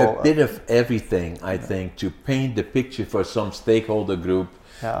whole. A bit of everything, I think, to paint the picture for some stakeholder group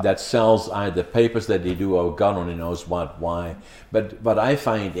that sells either papers that they do or God only knows why. But what I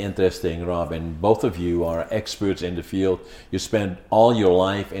find interesting, Rob, and both of you are experts in the field. You spend all your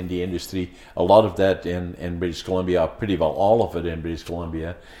life in the industry, a lot of that in British Columbia, pretty well all of it in British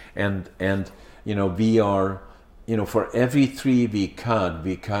Columbia. And we are, for every tree we cut,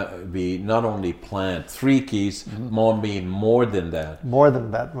 we not only plant 3 keys, more than that. More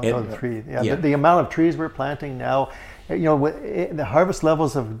than that, another 3. Yeah. The amount of trees we're planting now, the harvest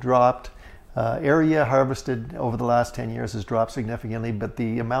levels have dropped. Area harvested over the last 10 years has dropped significantly, but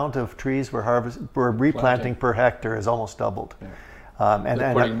the amount of trees we're replanting per hectare has almost doubled. Yeah.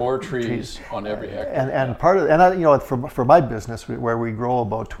 And putting more trees on every hectare. And part of for my business, where we grow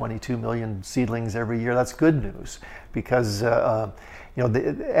about 22 million seedlings every year, that's good news because but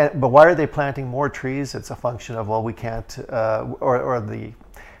why are they planting more trees? It's a function of we can't or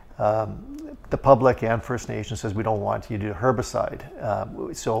the public and First Nations says we don't want you to do herbicide.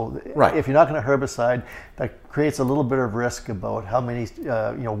 If you're not going to herbicide, that creates a little bit of risk about how many,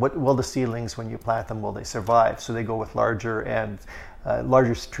 what will the seedlings, when you plant them, will they survive? So they go with larger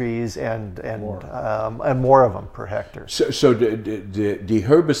trees and more of them per hectare. So the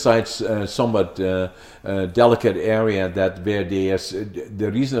herbicides somewhat delicate area where the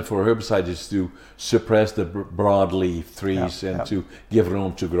reason for herbicide is to suppress the broadleaf trees and to give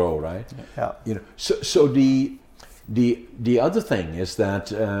room to grow, right? Yeah. So the other thing is that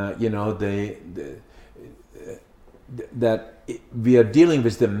that we are dealing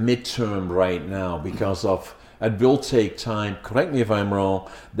with the midterm right now because of. It will take time, correct me if I'm wrong,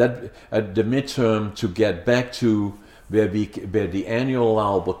 that at the midterm to get back to where the annual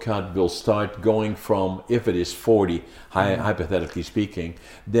allowable cut will start going from, if it is 40, hypothetically speaking,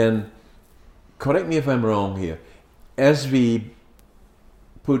 then, correct me if I'm wrong here, as we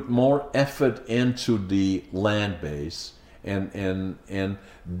put more effort into the land base and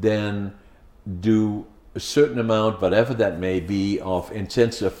then do a certain amount, whatever that may be, of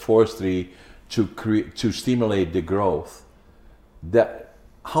intensive forestry to stimulate the growth, that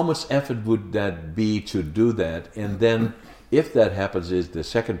how much effort would that be to do that? And then if that happens, is the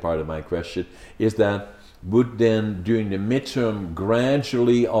second part of my question, is that would then during the midterm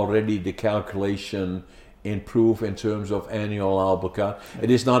gradually already the calculation improve in terms of annual allowable cut? It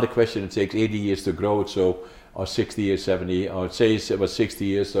is not a question it takes 80 years to grow it, or 60 years, 70, or say it was 60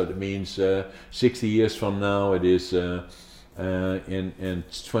 years, so that means 60 years from now it is in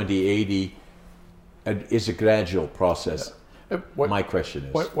 2080. It's a gradual process. My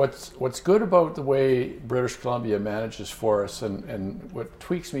question is, what's good about the way British Columbia manages forests, and what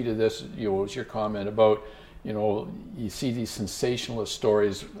tweaks me to this, was your comment about, you see these sensationalist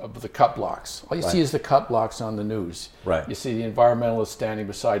stories of the cut blocks. All you see is the cut blocks on the news. Right. You see the environmentalists standing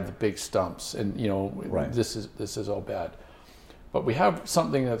beside the big stumps, and this is all bad. But we have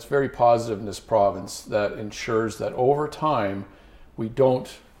something that's very positive in this province that ensures that over time we don't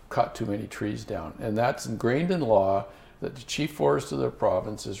cut too many trees down, and that's ingrained in law that the chief forester of the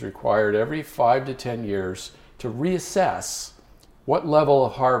province is required every 5 to 10 years to reassess what level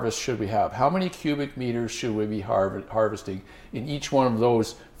of harvest should we have, how many cubic meters should we be harvesting in each one of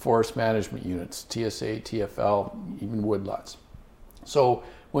those forest management units, TSA, TFL, even woodlots. So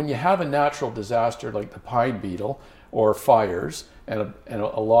when you have a natural disaster like the pine beetle or fires, and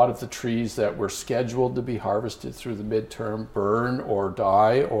a lot of the trees that were scheduled to be harvested through the midterm burn or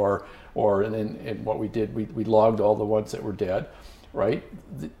die, or and what we did, we logged all the ones that were dead, right?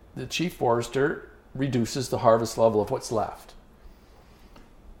 The chief forester reduces the harvest level of what's left.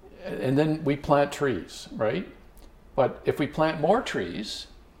 And then we plant trees, right? But if we plant more trees,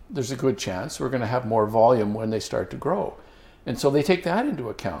 there's a good chance we're going to have more volume when they start to grow. And so they take that into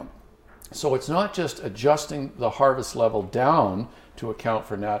account. So it's not just adjusting the harvest level down to account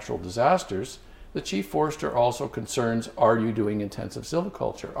for natural disasters. The chief forester also concerns, are you doing intensive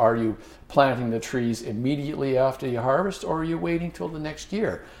silviculture? Are you planting the trees immediately after you harvest, or are you waiting till the next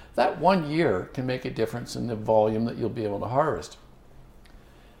year? That 1 year can make a difference in the volume that you'll be able to harvest.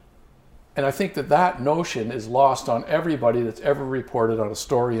 And I think that notion is lost on everybody that's ever reported on a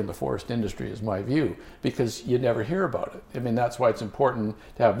story in the forest industry, is my view, because you never hear about it. I mean, that's why it's important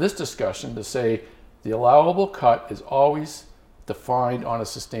to have this discussion to say the allowable cut is always defined on a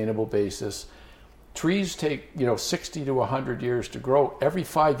sustainable basis. Trees take 60 to 100 years to grow. Every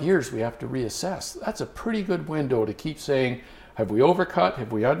 5 years we have to reassess. That's a pretty good window to keep saying, have we overcut?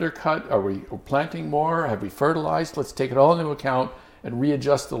 Have we undercut? Are we planting more? Have we fertilized? Let's take it all into account and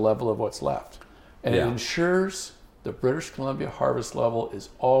readjust the level of what's left. And it ensures the British Columbia harvest level is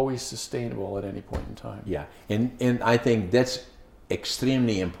always sustainable at any point in time. Yeah, and I think that's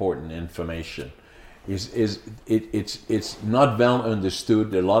extremely important information. It's not well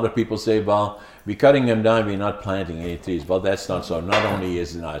understood. A lot of people say, well, we're cutting them down, we're not planting any trees. Well, that's not so. Not only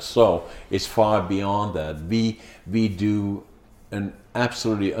is it not so, it's far beyond that. We do an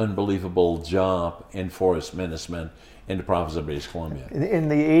absolutely unbelievable job in forest management in the province of British Columbia. In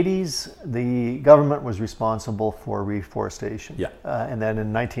the 80s, the government was responsible for reforestation. Yeah. And then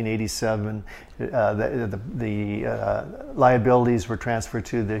in 1987, the liabilities were transferred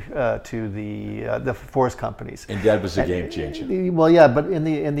to the forest companies. And that was a game changer. Well, yeah, but in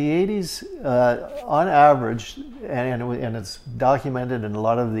the 80s, on average, and it's documented in a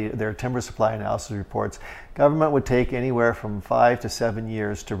lot of their timber supply analysis reports, government would take anywhere from 5 to 7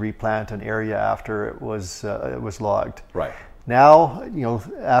 years to replant an area after it was logged. Right. Now,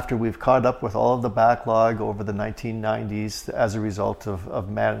 after we've caught up with all of the backlog over the 1990s as a result of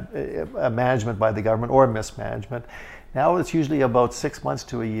management by the government or mismanagement, now it's usually about 6 months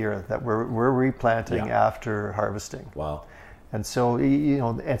to a year that we're replanting after harvesting. Wow. And so,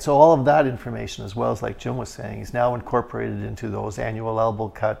 and so all of that information, as well as like Jim was saying, is now incorporated into those annual allowable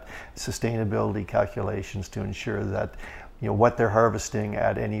cut sustainability calculations to ensure that, what they're harvesting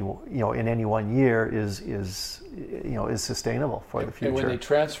at any, in any one year is sustainable for the future. And when they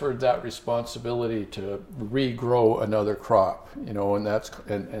transferred that responsibility to regrow another crop,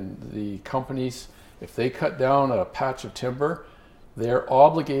 and the companies, if they cut down a patch of timber, they're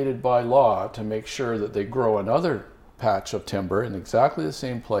obligated by law to make sure that they grow another patch of timber in exactly the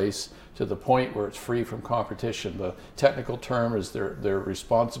same place to the point where it's free from competition. The technical term is they're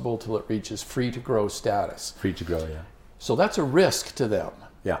responsible till it reaches free to grow status. Free to grow, yeah. So that's a risk to them.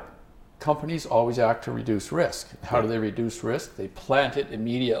 Yeah. Companies always act to reduce risk. How do they reduce risk? They plant it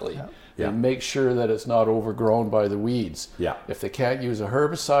immediately. Yeah. They Yeah. make sure that it's not overgrown by the weeds. Yeah. If they can't use a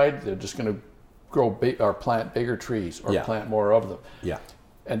herbicide, they're just going to grow or plant bigger trees or plant more of them. Yeah.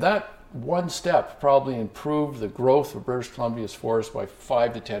 And that one step probably improved the growth of British Columbia's forest by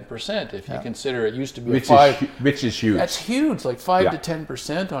 5 to 10%. If you consider it used to be Which is huge. That's huge, like 5 Yeah. to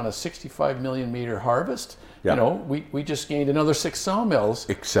 10% on a 65 million meter harvest. Yeah. We just gained another 6 sawmills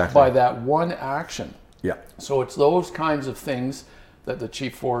Exactly. by that one action. Yeah. So it's those kinds of things that the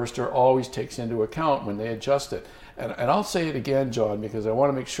chief forester always takes into account when they adjust it. And I'll say it again, John, because I want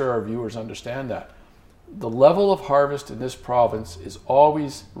to make sure our viewers understand that. The level of harvest in this province is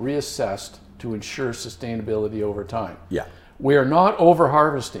always reassessed to ensure sustainability over time. Yeah. We are not over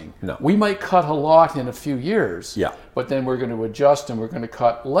harvesting. No. We might cut a lot in a few years, Yeah. but then we're going to adjust and we're going to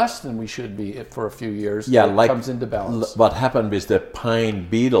cut less than we should be for a few years. Yeah, It like comes into balance. what happened with the pine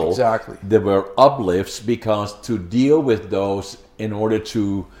beetle. Exactly. There were uplifts because to deal with those in order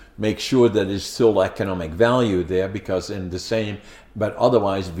to make sure that there's still economic value there, because in the same, but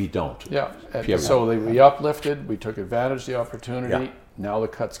otherwise we don't. Yeah, and Period. so we uplifted, we took advantage of the opportunity. Yeah. Now the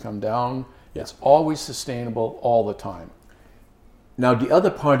cuts come down. Yeah. It's always sustainable all the time. Now the other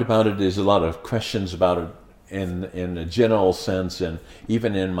part about it is a lot of questions about it in a general sense, and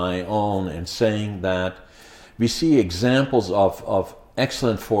even in my own, and saying that we see examples of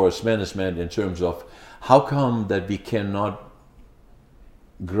excellent forest management in terms of how come that we cannot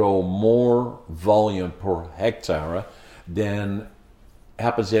grow more volume per hectare than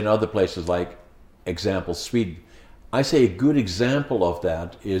happens in other places, like example Sweden. I say a good example of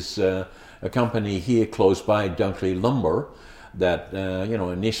that is a company here close by, Dunkley Lumber, that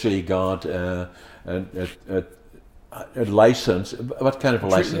initially got a license. What kind of a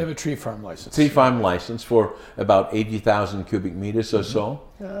license? They have a tree farm license. Tree farm license for about 80,000 cubic meters or so.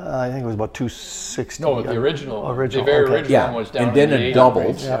 I think it was about 260. No, the original. The very okay. original Yeah, one was down and then in the it 800s.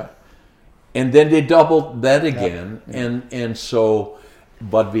 doubled. Yeah. And then they doubled that again. And so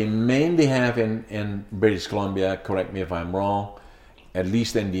what we mainly have in British Columbia, correct me if I'm wrong, at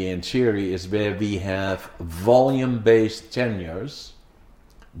least in the interior, is where we have volume-based tenures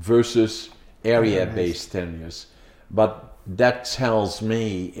versus area-based tenures. But that tells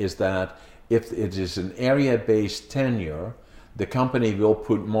me is that if it is an area-based tenure, the company will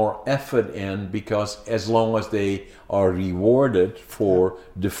put more effort in, because as long as they are rewarded for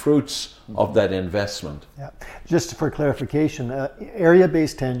the fruits of that investment. Yeah. Just for clarification,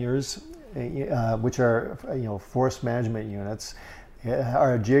 area-based tenures, which are forest management units,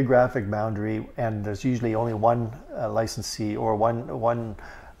 are a geographic boundary, and there's usually only one licensee or one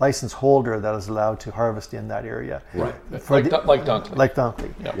license holder that is allowed to harvest in that area. Right. Like Dunkley. Like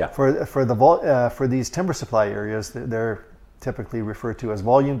Dunkley. Yeah. For these timber supply areas, they're typically referred to as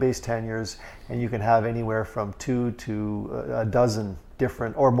volume-based tenures, and you can have anywhere from 2 to a dozen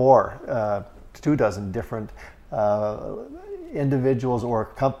different, or more, 2 dozen different individuals or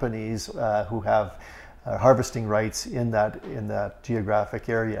companies who have harvesting rights in that geographic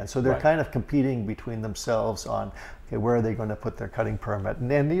area, and so they're Right. kind of competing between themselves on where are they going to put their cutting permit,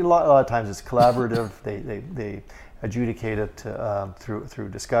 and a lot of times it's collaborative. They adjudicate it through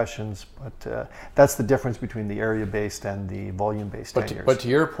discussions, but that's the difference between the area-based and the volume-based tenures. But to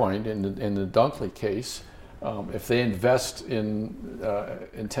your point, in the Dunkley case, If they invest in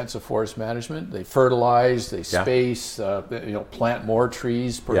intensive forest management, they fertilize, they space, plant more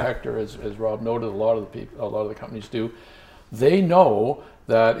trees per hectare, as Rob noted. A lot of the companies do. They know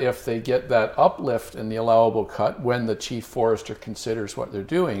that if they get that uplift in the allowable cut when the chief forester considers what they're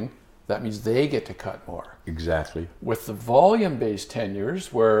doing, that means they get to cut more. Exactly. With the volume-based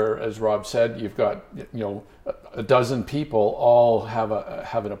tenures, where, as Rob said, you've got a dozen people all have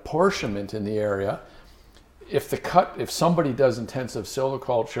an apportionment in the area. If somebody does intensive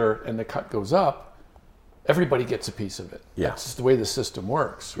silviculture and the cut goes up, everybody gets a piece of it. Yeah. That's just the way the system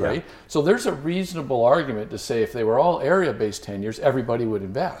works, right? Yeah. So there's a reasonable argument to say if they were all area-based tenures, everybody would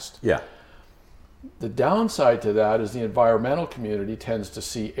invest. Yeah. The downside to that is the environmental community tends to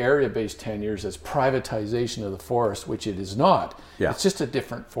see area-based tenures as privatization of the forest, which it is not. Yeah. It's just a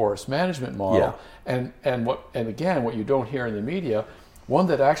different forest management model. Yeah. And again, what you don't hear in the media, one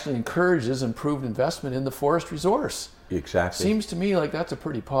that actually encourages improved investment in the forest resource. Exactly. Seems to me like that's a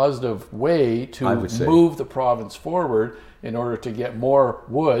pretty positive way to move the province forward in order to get more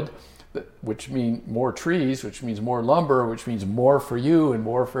wood, which means more trees, which means more lumber, which means more for you and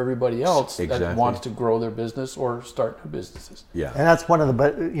more for everybody else that wants to grow their business or start new businesses. Yeah, and that's one of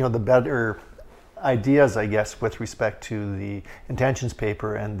the better ideas, I guess, with respect to the intentions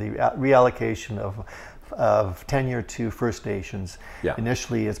paper and the reallocation of tenure to First Nations. Yeah.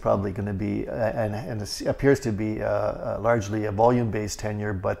 Initially, it's probably going to be, and it appears to be largely a volume-based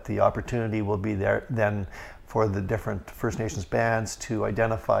tenure, but the opportunity will be there then for the different First Nations bands to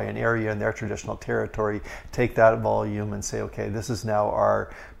identify an area in their traditional territory, take that volume and say, okay, this is now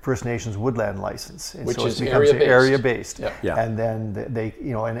our First Nations woodland license. And which so is it becomes area-based. Yeah. Yeah. And then they,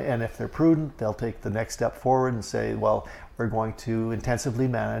 and if they're prudent, they'll take the next step forward and say, well, we're going to intensively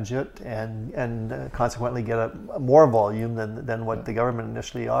manage it and consequently get more volume than what the government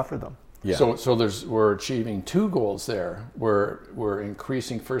initially offered them. Yeah. So we're achieving two goals there. We're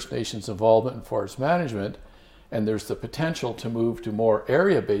increasing First Nations involvement in forest management, and there's the potential to move to more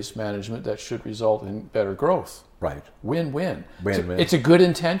area-based management that should result in better growth. Right. Win-win. Win-win. It's a good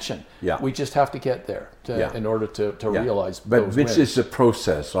intention. Yeah. We just have to get there in order to realize But those which wins. is a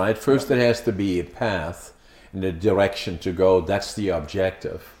process, right? First, there has to be a path in the direction to go. That's the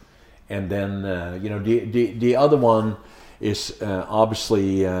objective. And then, the other one is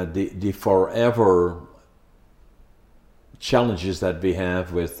obviously the forever challenges that we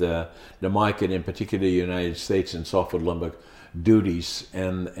have with the market, in particular the United States and softwood lumber duties.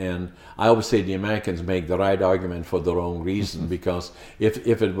 And I always say the Americans make the right argument for the wrong reason, because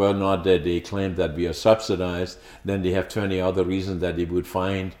if it were not that they claim that we are subsidized, then they have 20 other reasons that they would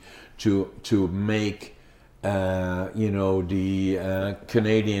find to make the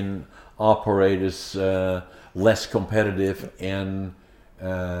Canadian operators less competitive and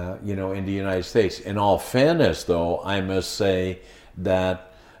in the United States. In all fairness, though, I must say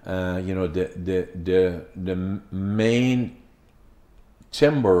that the main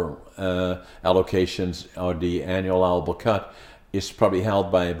timber allocations, or the annual allowable cut, is probably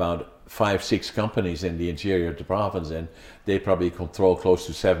held by about 5-6 companies in the interior of the province, and they probably control close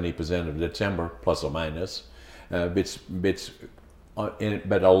to 70% of the timber, plus or minus. But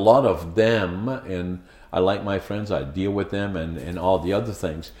a lot of them, and I like my friends, I deal with them and all the other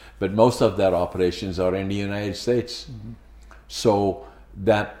things, but most of their operations are in the United States. Mm-hmm. So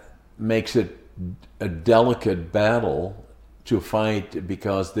that makes it a delicate battle to fight,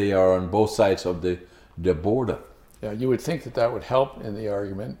 because they are on both sides of the border. Yeah, you would think that would help in the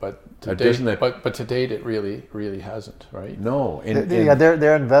argument, but to date it really hasn't, right? No.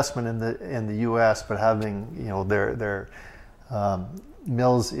 Their investment in the U.S., but having their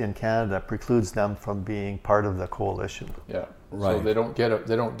mills in Canada precludes them from being part of the coalition. Yeah, right. So they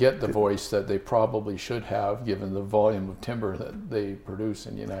don't get the voice that they probably should have, given the volume of timber that they produce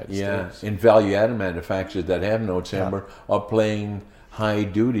in the United States. In value-added manufacturers that have no timber are playing high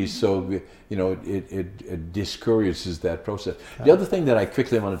duties, so it discourages that process. Yeah. The other thing that I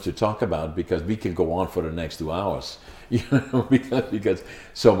quickly wanted to talk about, because we can go on for the next 2 hours, because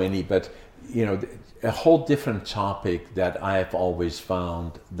so many, but a whole different topic that I've always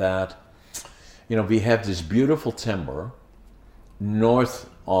found, that we have this beautiful timber north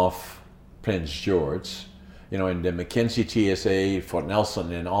of Prince George, in the Mackenzie TSA, Fort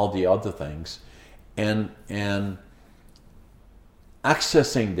Nelson, and all the other things, and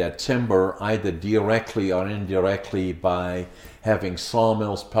accessing that timber either directly or indirectly by having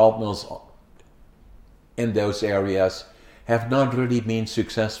sawmills, pulp mills in those areas have not really been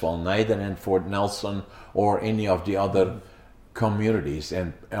successful, neither in Fort Nelson or any of the other communities.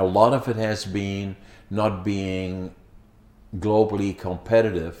 And a lot of it has been not being globally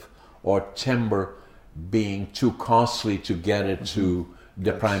competitive, or timber being too costly to get it to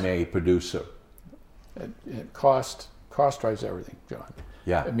the primary producer. Cost drives everything, John.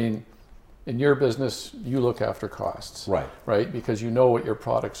 Yeah. I mean, in your business, you look after costs. Right. Because you know what your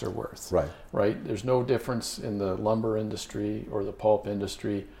products are worth. Right. There's no difference in the lumber industry or the pulp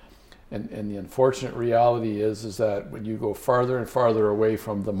industry. And the unfortunate reality is that when you go farther and farther away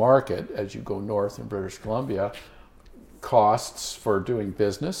from the market, as you go north in British Columbia, costs for doing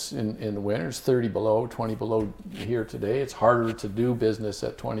business in the winter is 30 below, 20 below here today. It's harder to do business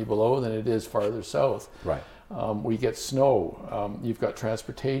at 20 below than it is farther south. Right. We get snow. You've got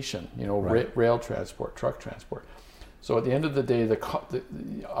transportation, rail transport, truck transport. So at the end of the day,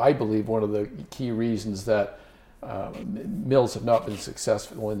 I believe one of the key reasons that mills have not been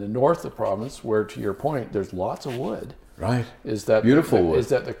successful in the north of the province, where, to your point, there's lots of wood. Right. Is that beautiful wood? Is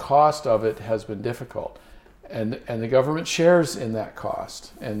that the cost of it has been difficult, and the government shares in that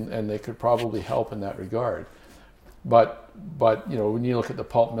cost, and they could probably help in that regard. But when you look at the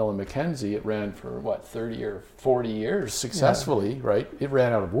pulp mill in Mackenzie, it ran for 30 or 40 years successfully, right? It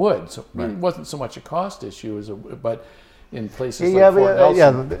ran out of wood, so it wasn't so much a cost issue but in places like Fort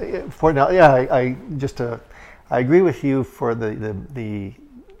Nelson. Fort Nelson. I agree with you for the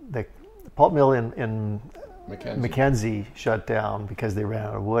pulp mill in Mackenzie shut down because they ran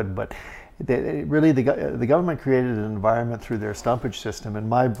out of wood, but the government created an environment through their stumpage system, in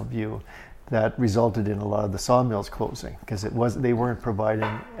my view, that resulted in a lot of the sawmills closing because they weren't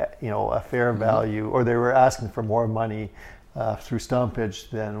providing a fair value, or they were asking for more money through stumpage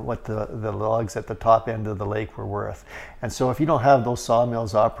than what the logs at the top end of the lake were worth. And so if you don't have those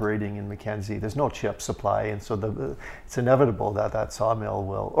sawmills operating in Mackenzie, there's no chip supply, and so it's inevitable that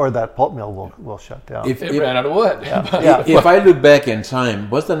sawmill that pulp mill will shut down. It ran out of wood. If I look back in time,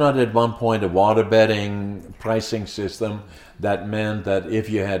 was there not at one point a water bedding pricing system that meant that if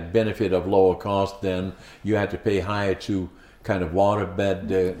you had benefit of lower cost, then you had to pay higher to kind of water bed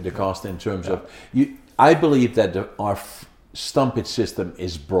the cost in terms of... I believe that our stumpage system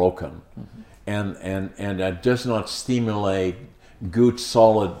is broken, and that does not stimulate good,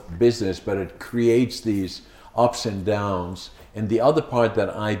 solid business, but it creates these ups and downs. And the other part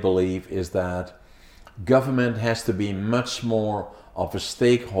that I believe is that government has to be much more of a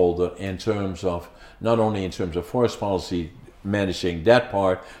stakeholder in terms of, not only in terms of forest policy, managing that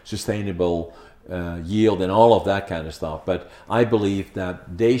part, sustainable yield and all of that kind of stuff, but I believe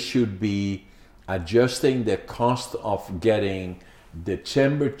that they should be adjusting the cost of getting the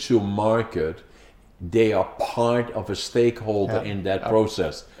timber to market. They are part of a stakeholder in that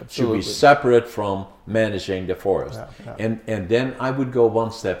process. Absolutely. Should be separate from managing the forest. And then I would go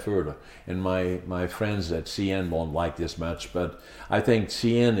one step further. And my friends at CN won't like this much, but I think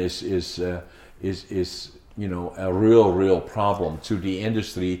CN is a real problem to the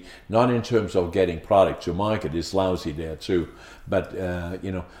industry, not in terms of getting product to market. It's lousy there too, but that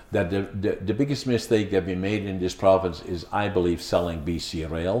the biggest mistake that we made in this province is, I believe, selling BC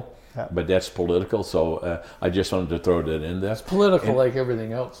Rail. But that's political, so I just wanted to throw that in there. It's political, like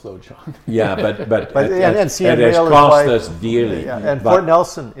everything else, though, John. Yeah, but CN it has Rail cost us dearly. And Fort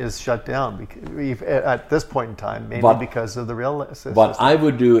Nelson is shut down at this point in time, mainly because of the rail system. What I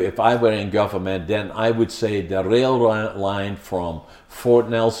would do if I were in government, then I would say the rail line from Fort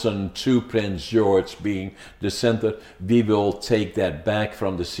Nelson to Prince George being the center, we will take that back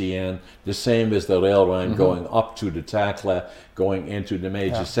from the CN. The same as the rail line going up to the Takla, going into the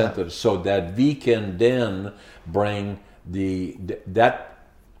major center, so that we can then bring that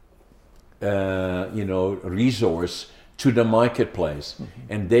resource to the marketplace,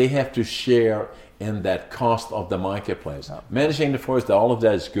 and they have to share in that cost of the marketplace. Managing the forest, all of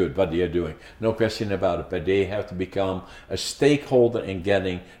that is good, what they are doing, no question about it, but they have to become a stakeholder in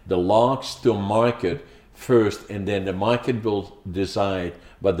getting the logs to market first, and then the market will decide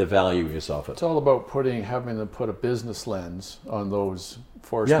what the value is of it. It's all about having them put a business lens on those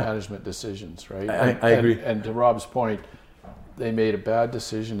forest management decisions, right? I agree. And to Rob's point, they made a bad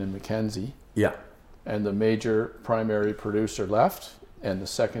decision in Mackenzie. Yeah. And the major primary producer left, and the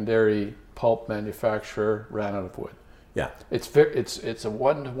secondary pulp manufacturer ran out of wood. Yeah. It's a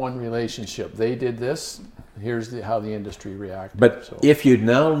one-to-one relationship. They did this. Here's how the industry reacted. But if you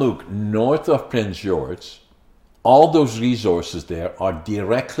now look north of Prince George, all those resources there are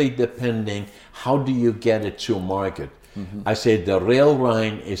directly depending, how do you get it to market? I say the rail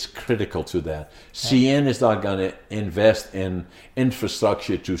line is critical to that. CN is not going to invest in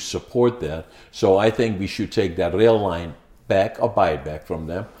infrastructure to support that. So I think we should take that rail line back or buy it back from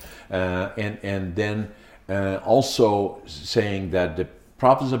them. And then also saying that the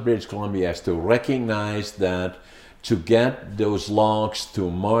province of British Columbia has to recognize that to get those logs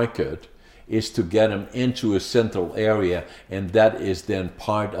to market, is to get them into a central area, and that is then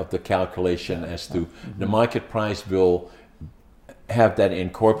part of the calculation as to the market price will have that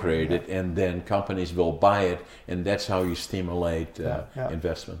incorporated, and then companies will buy it, and that's how you stimulate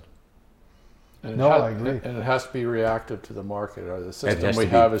investment. And I agree. And it has to be reactive to the market. Or the system has we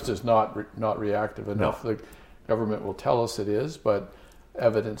to have is just not reactive enough. No. The government will tell us it is, but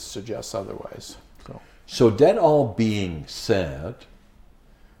evidence suggests otherwise. So that all being said,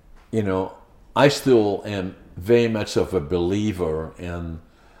 I still am very much of a believer in,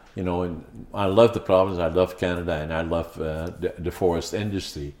 and I love the province, I love Canada, and I love the forest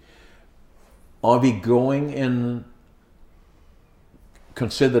industry. Are we going in,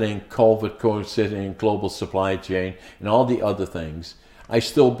 considering COVID, considering global supply chain, and all the other things, I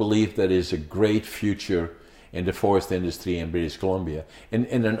still believe that is a great future in the forest industry in British Columbia. And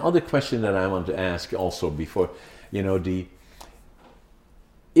another question that I want to ask also before,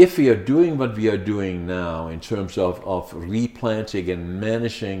 if we are doing what we are doing now in terms of replanting and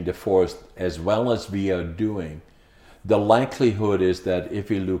managing the forest as well as we are doing, the likelihood is that if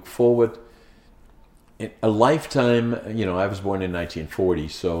we look forward in a lifetime, I was born in 1940,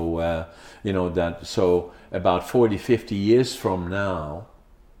 so, so about 40, 50 years from now,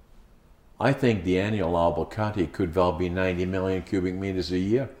 I think the annual allowable cut could well be 90 million cubic meters a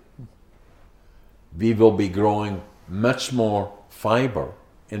year. We will be growing much more fiber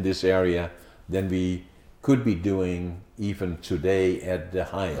in this area than we could be doing even today at the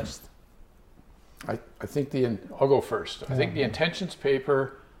highest. I think I'll go first. I think the intentions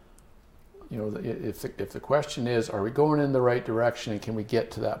paper, if the question is, are we going in the right direction and can we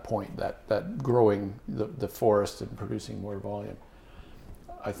get to that point, that growing the forest and producing more volume?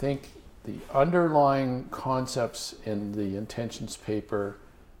 I think the underlying concepts in the intentions paper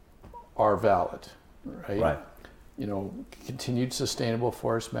are valid, right? Continued sustainable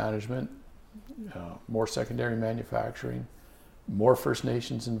forest management, more secondary manufacturing, more First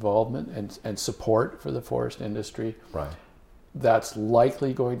Nations involvement and support for the forest industry. Right. That's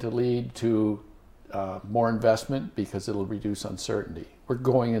likely going to lead to more investment because it'll reduce uncertainty. We're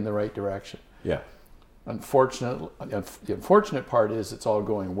going in the right direction. Yeah. The unfortunate part is it's all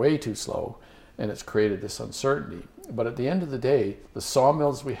going way too slow, and it's created this uncertainty. But at the end of the day, the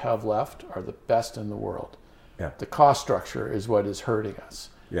sawmills we have left are the best in the world. Yeah. The cost structure is what is hurting us.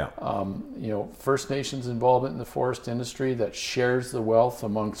 Yeah. First Nations involvement in the forest industry that shares the wealth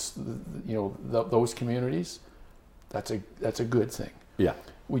amongst those communities. That's a good thing. Yeah.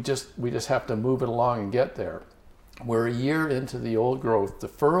 We just have to move it along and get there. We're a year into the old growth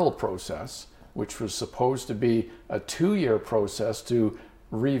deferral process, which was supposed to be a 2-year process to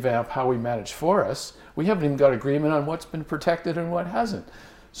revamp how we manage forests. We haven't even got agreement on what's been protected and what hasn't.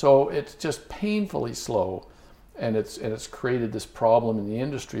 So it's just painfully slow, and it's created this problem in the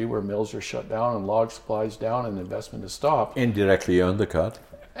industry where mills are shut down and log supplies down and investment is stopped. Indirectly undercut.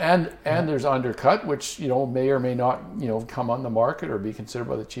 And there's undercut, which may or may not come on the market or be considered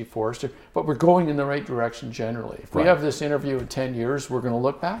by the chief forester. But we're going in the right direction generally. If we have this interview in 10 years, we're going to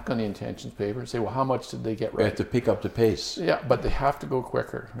look back on the intentions paper and say, well, how much did they get right? We have to pick up the pace. Yeah, but they have to go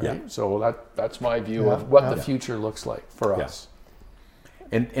quicker. Right? Yeah. So that's my view of what the future looks like for us.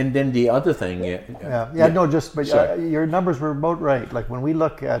 And then the other thing, your numbers were about right. Like when we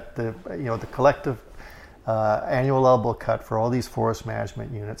look at the collective annual allowable cut for all these forest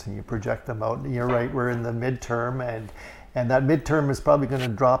management units, and you project them out, and you're right, we're in the midterm, and that midterm is probably going to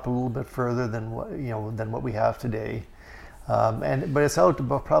drop a little bit further than what we have today, but it's out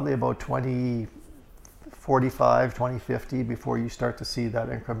about probably about 2045, 2050 before you start to see that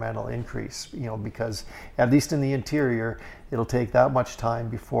incremental increase. Because at least in the interior, it'll take that much time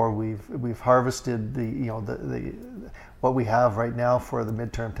before we've harvested the what we have right now for the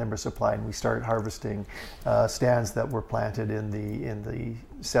midterm timber supply, and we start harvesting stands that were planted in the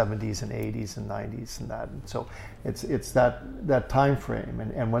 70s and 80s and 90s and that. And so it's that time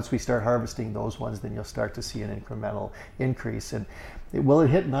frame, and once we start harvesting those ones, then you'll start to see an incremental increase. And will it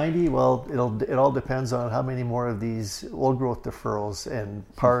hit 90? Well, it all depends on how many more of these old growth deferrals and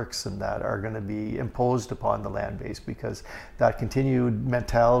parks and that are going to be imposed upon the land base, because that continued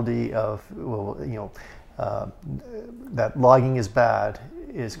mentality of that logging is bad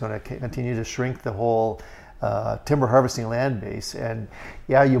is going to continue to shrink the whole timber harvesting land base. And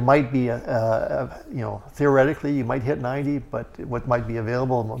you might be theoretically you might hit 90, but what might be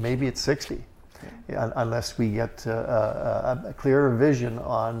available, maybe it's 60, unless we get a clearer vision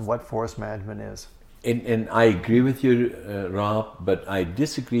on what forest management is. And I agree with you, Rob, but I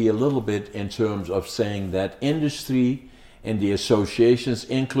disagree a little bit in terms of saying that industry and the associations,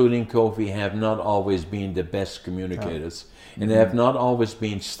 including COFI, have not always been the best communicators, and they have not always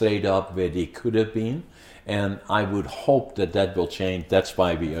been straight up where they could have been. And I would hope that that will change. That's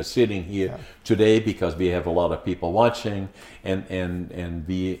why we are sitting here today, because we have a lot of people watching, and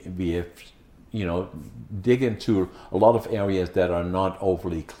we have, you know, dig into a lot of areas that are not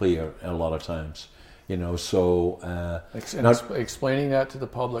overly clear a lot of times. You know, so explaining that to the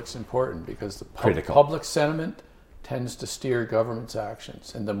public's important, because the Critical. public sentiment tends to steer government's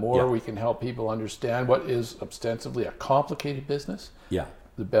actions, and the more we can help people understand what is ostensibly a complicated business,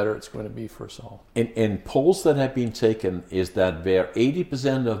 the better it's going to be for us all. In polls that have been taken, is that where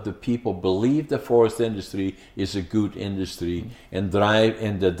 80% of the people believe the forest industry is a good industry, and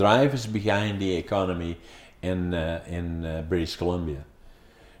the drivers behind the economy in British Columbia.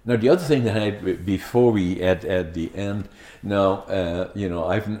 Now, the other thing that before we at the end, now you know,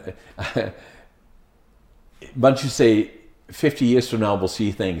 once you say 50 years from now we'll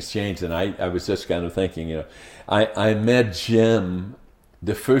see things change, and I was just kind of thinking, you know, I met Jim.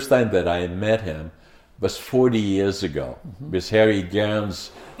 The first time that I met him was 40 years ago. It was Harry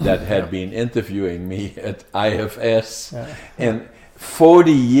Gerns that had been interviewing me at IFS. And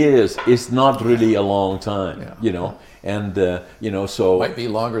 40 years is not really a long time, you know. And, you know, so... Might be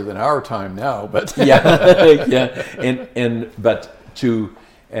longer than our time now, but... But to...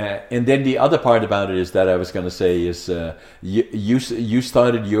 and then the other part about it is that I was going to say is you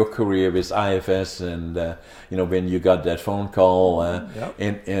started your career with IFS, and you know, when you got that phone call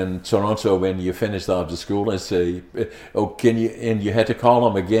in Toronto when you finished after school, and say, oh, can you? And you had to call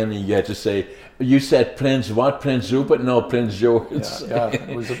him again, and you had to say, you said Prince what? Prince Rupert? No, Prince George.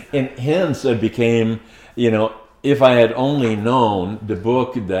 It was and hence it became, you know, if I had only known the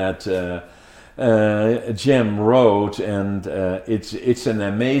book that. Jim wrote, and it's an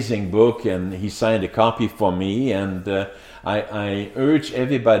amazing book, and he signed a copy for me, and I urge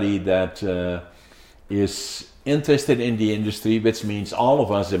everybody that is interested in the industry, which means all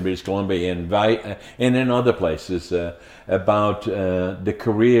of us in British Columbia and in other places, about the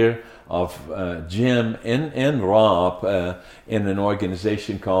career of Jim and Rob in an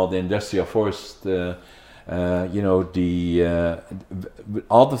organization called Industrial Forest. You know,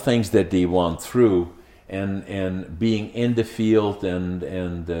 all the things that they went through, and being in the field, and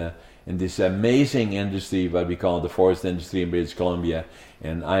in this amazing industry, what we call the forest industry in British Columbia,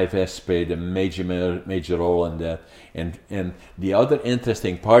 and IFS played a major role in that. And the other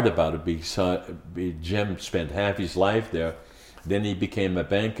interesting part about it, because Jim spent half his life there, then he became a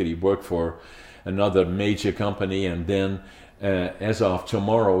banker. He worked for another major company, and then. As of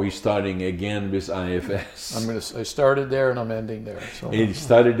tomorrow, he's starting again with IFS. I started there and I'm ending there. So he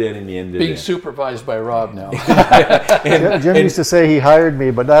started there and he ended being there. supervised by Rob now. Jim used to say he hired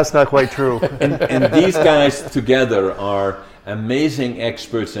me, but that's not quite true. And these guys together are amazing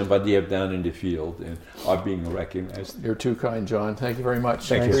experts in what they have done in the field and are being recognized. You're too kind, John. Thank you very much.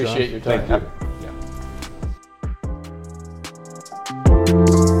 Thank you, appreciate John. your time. Thank you.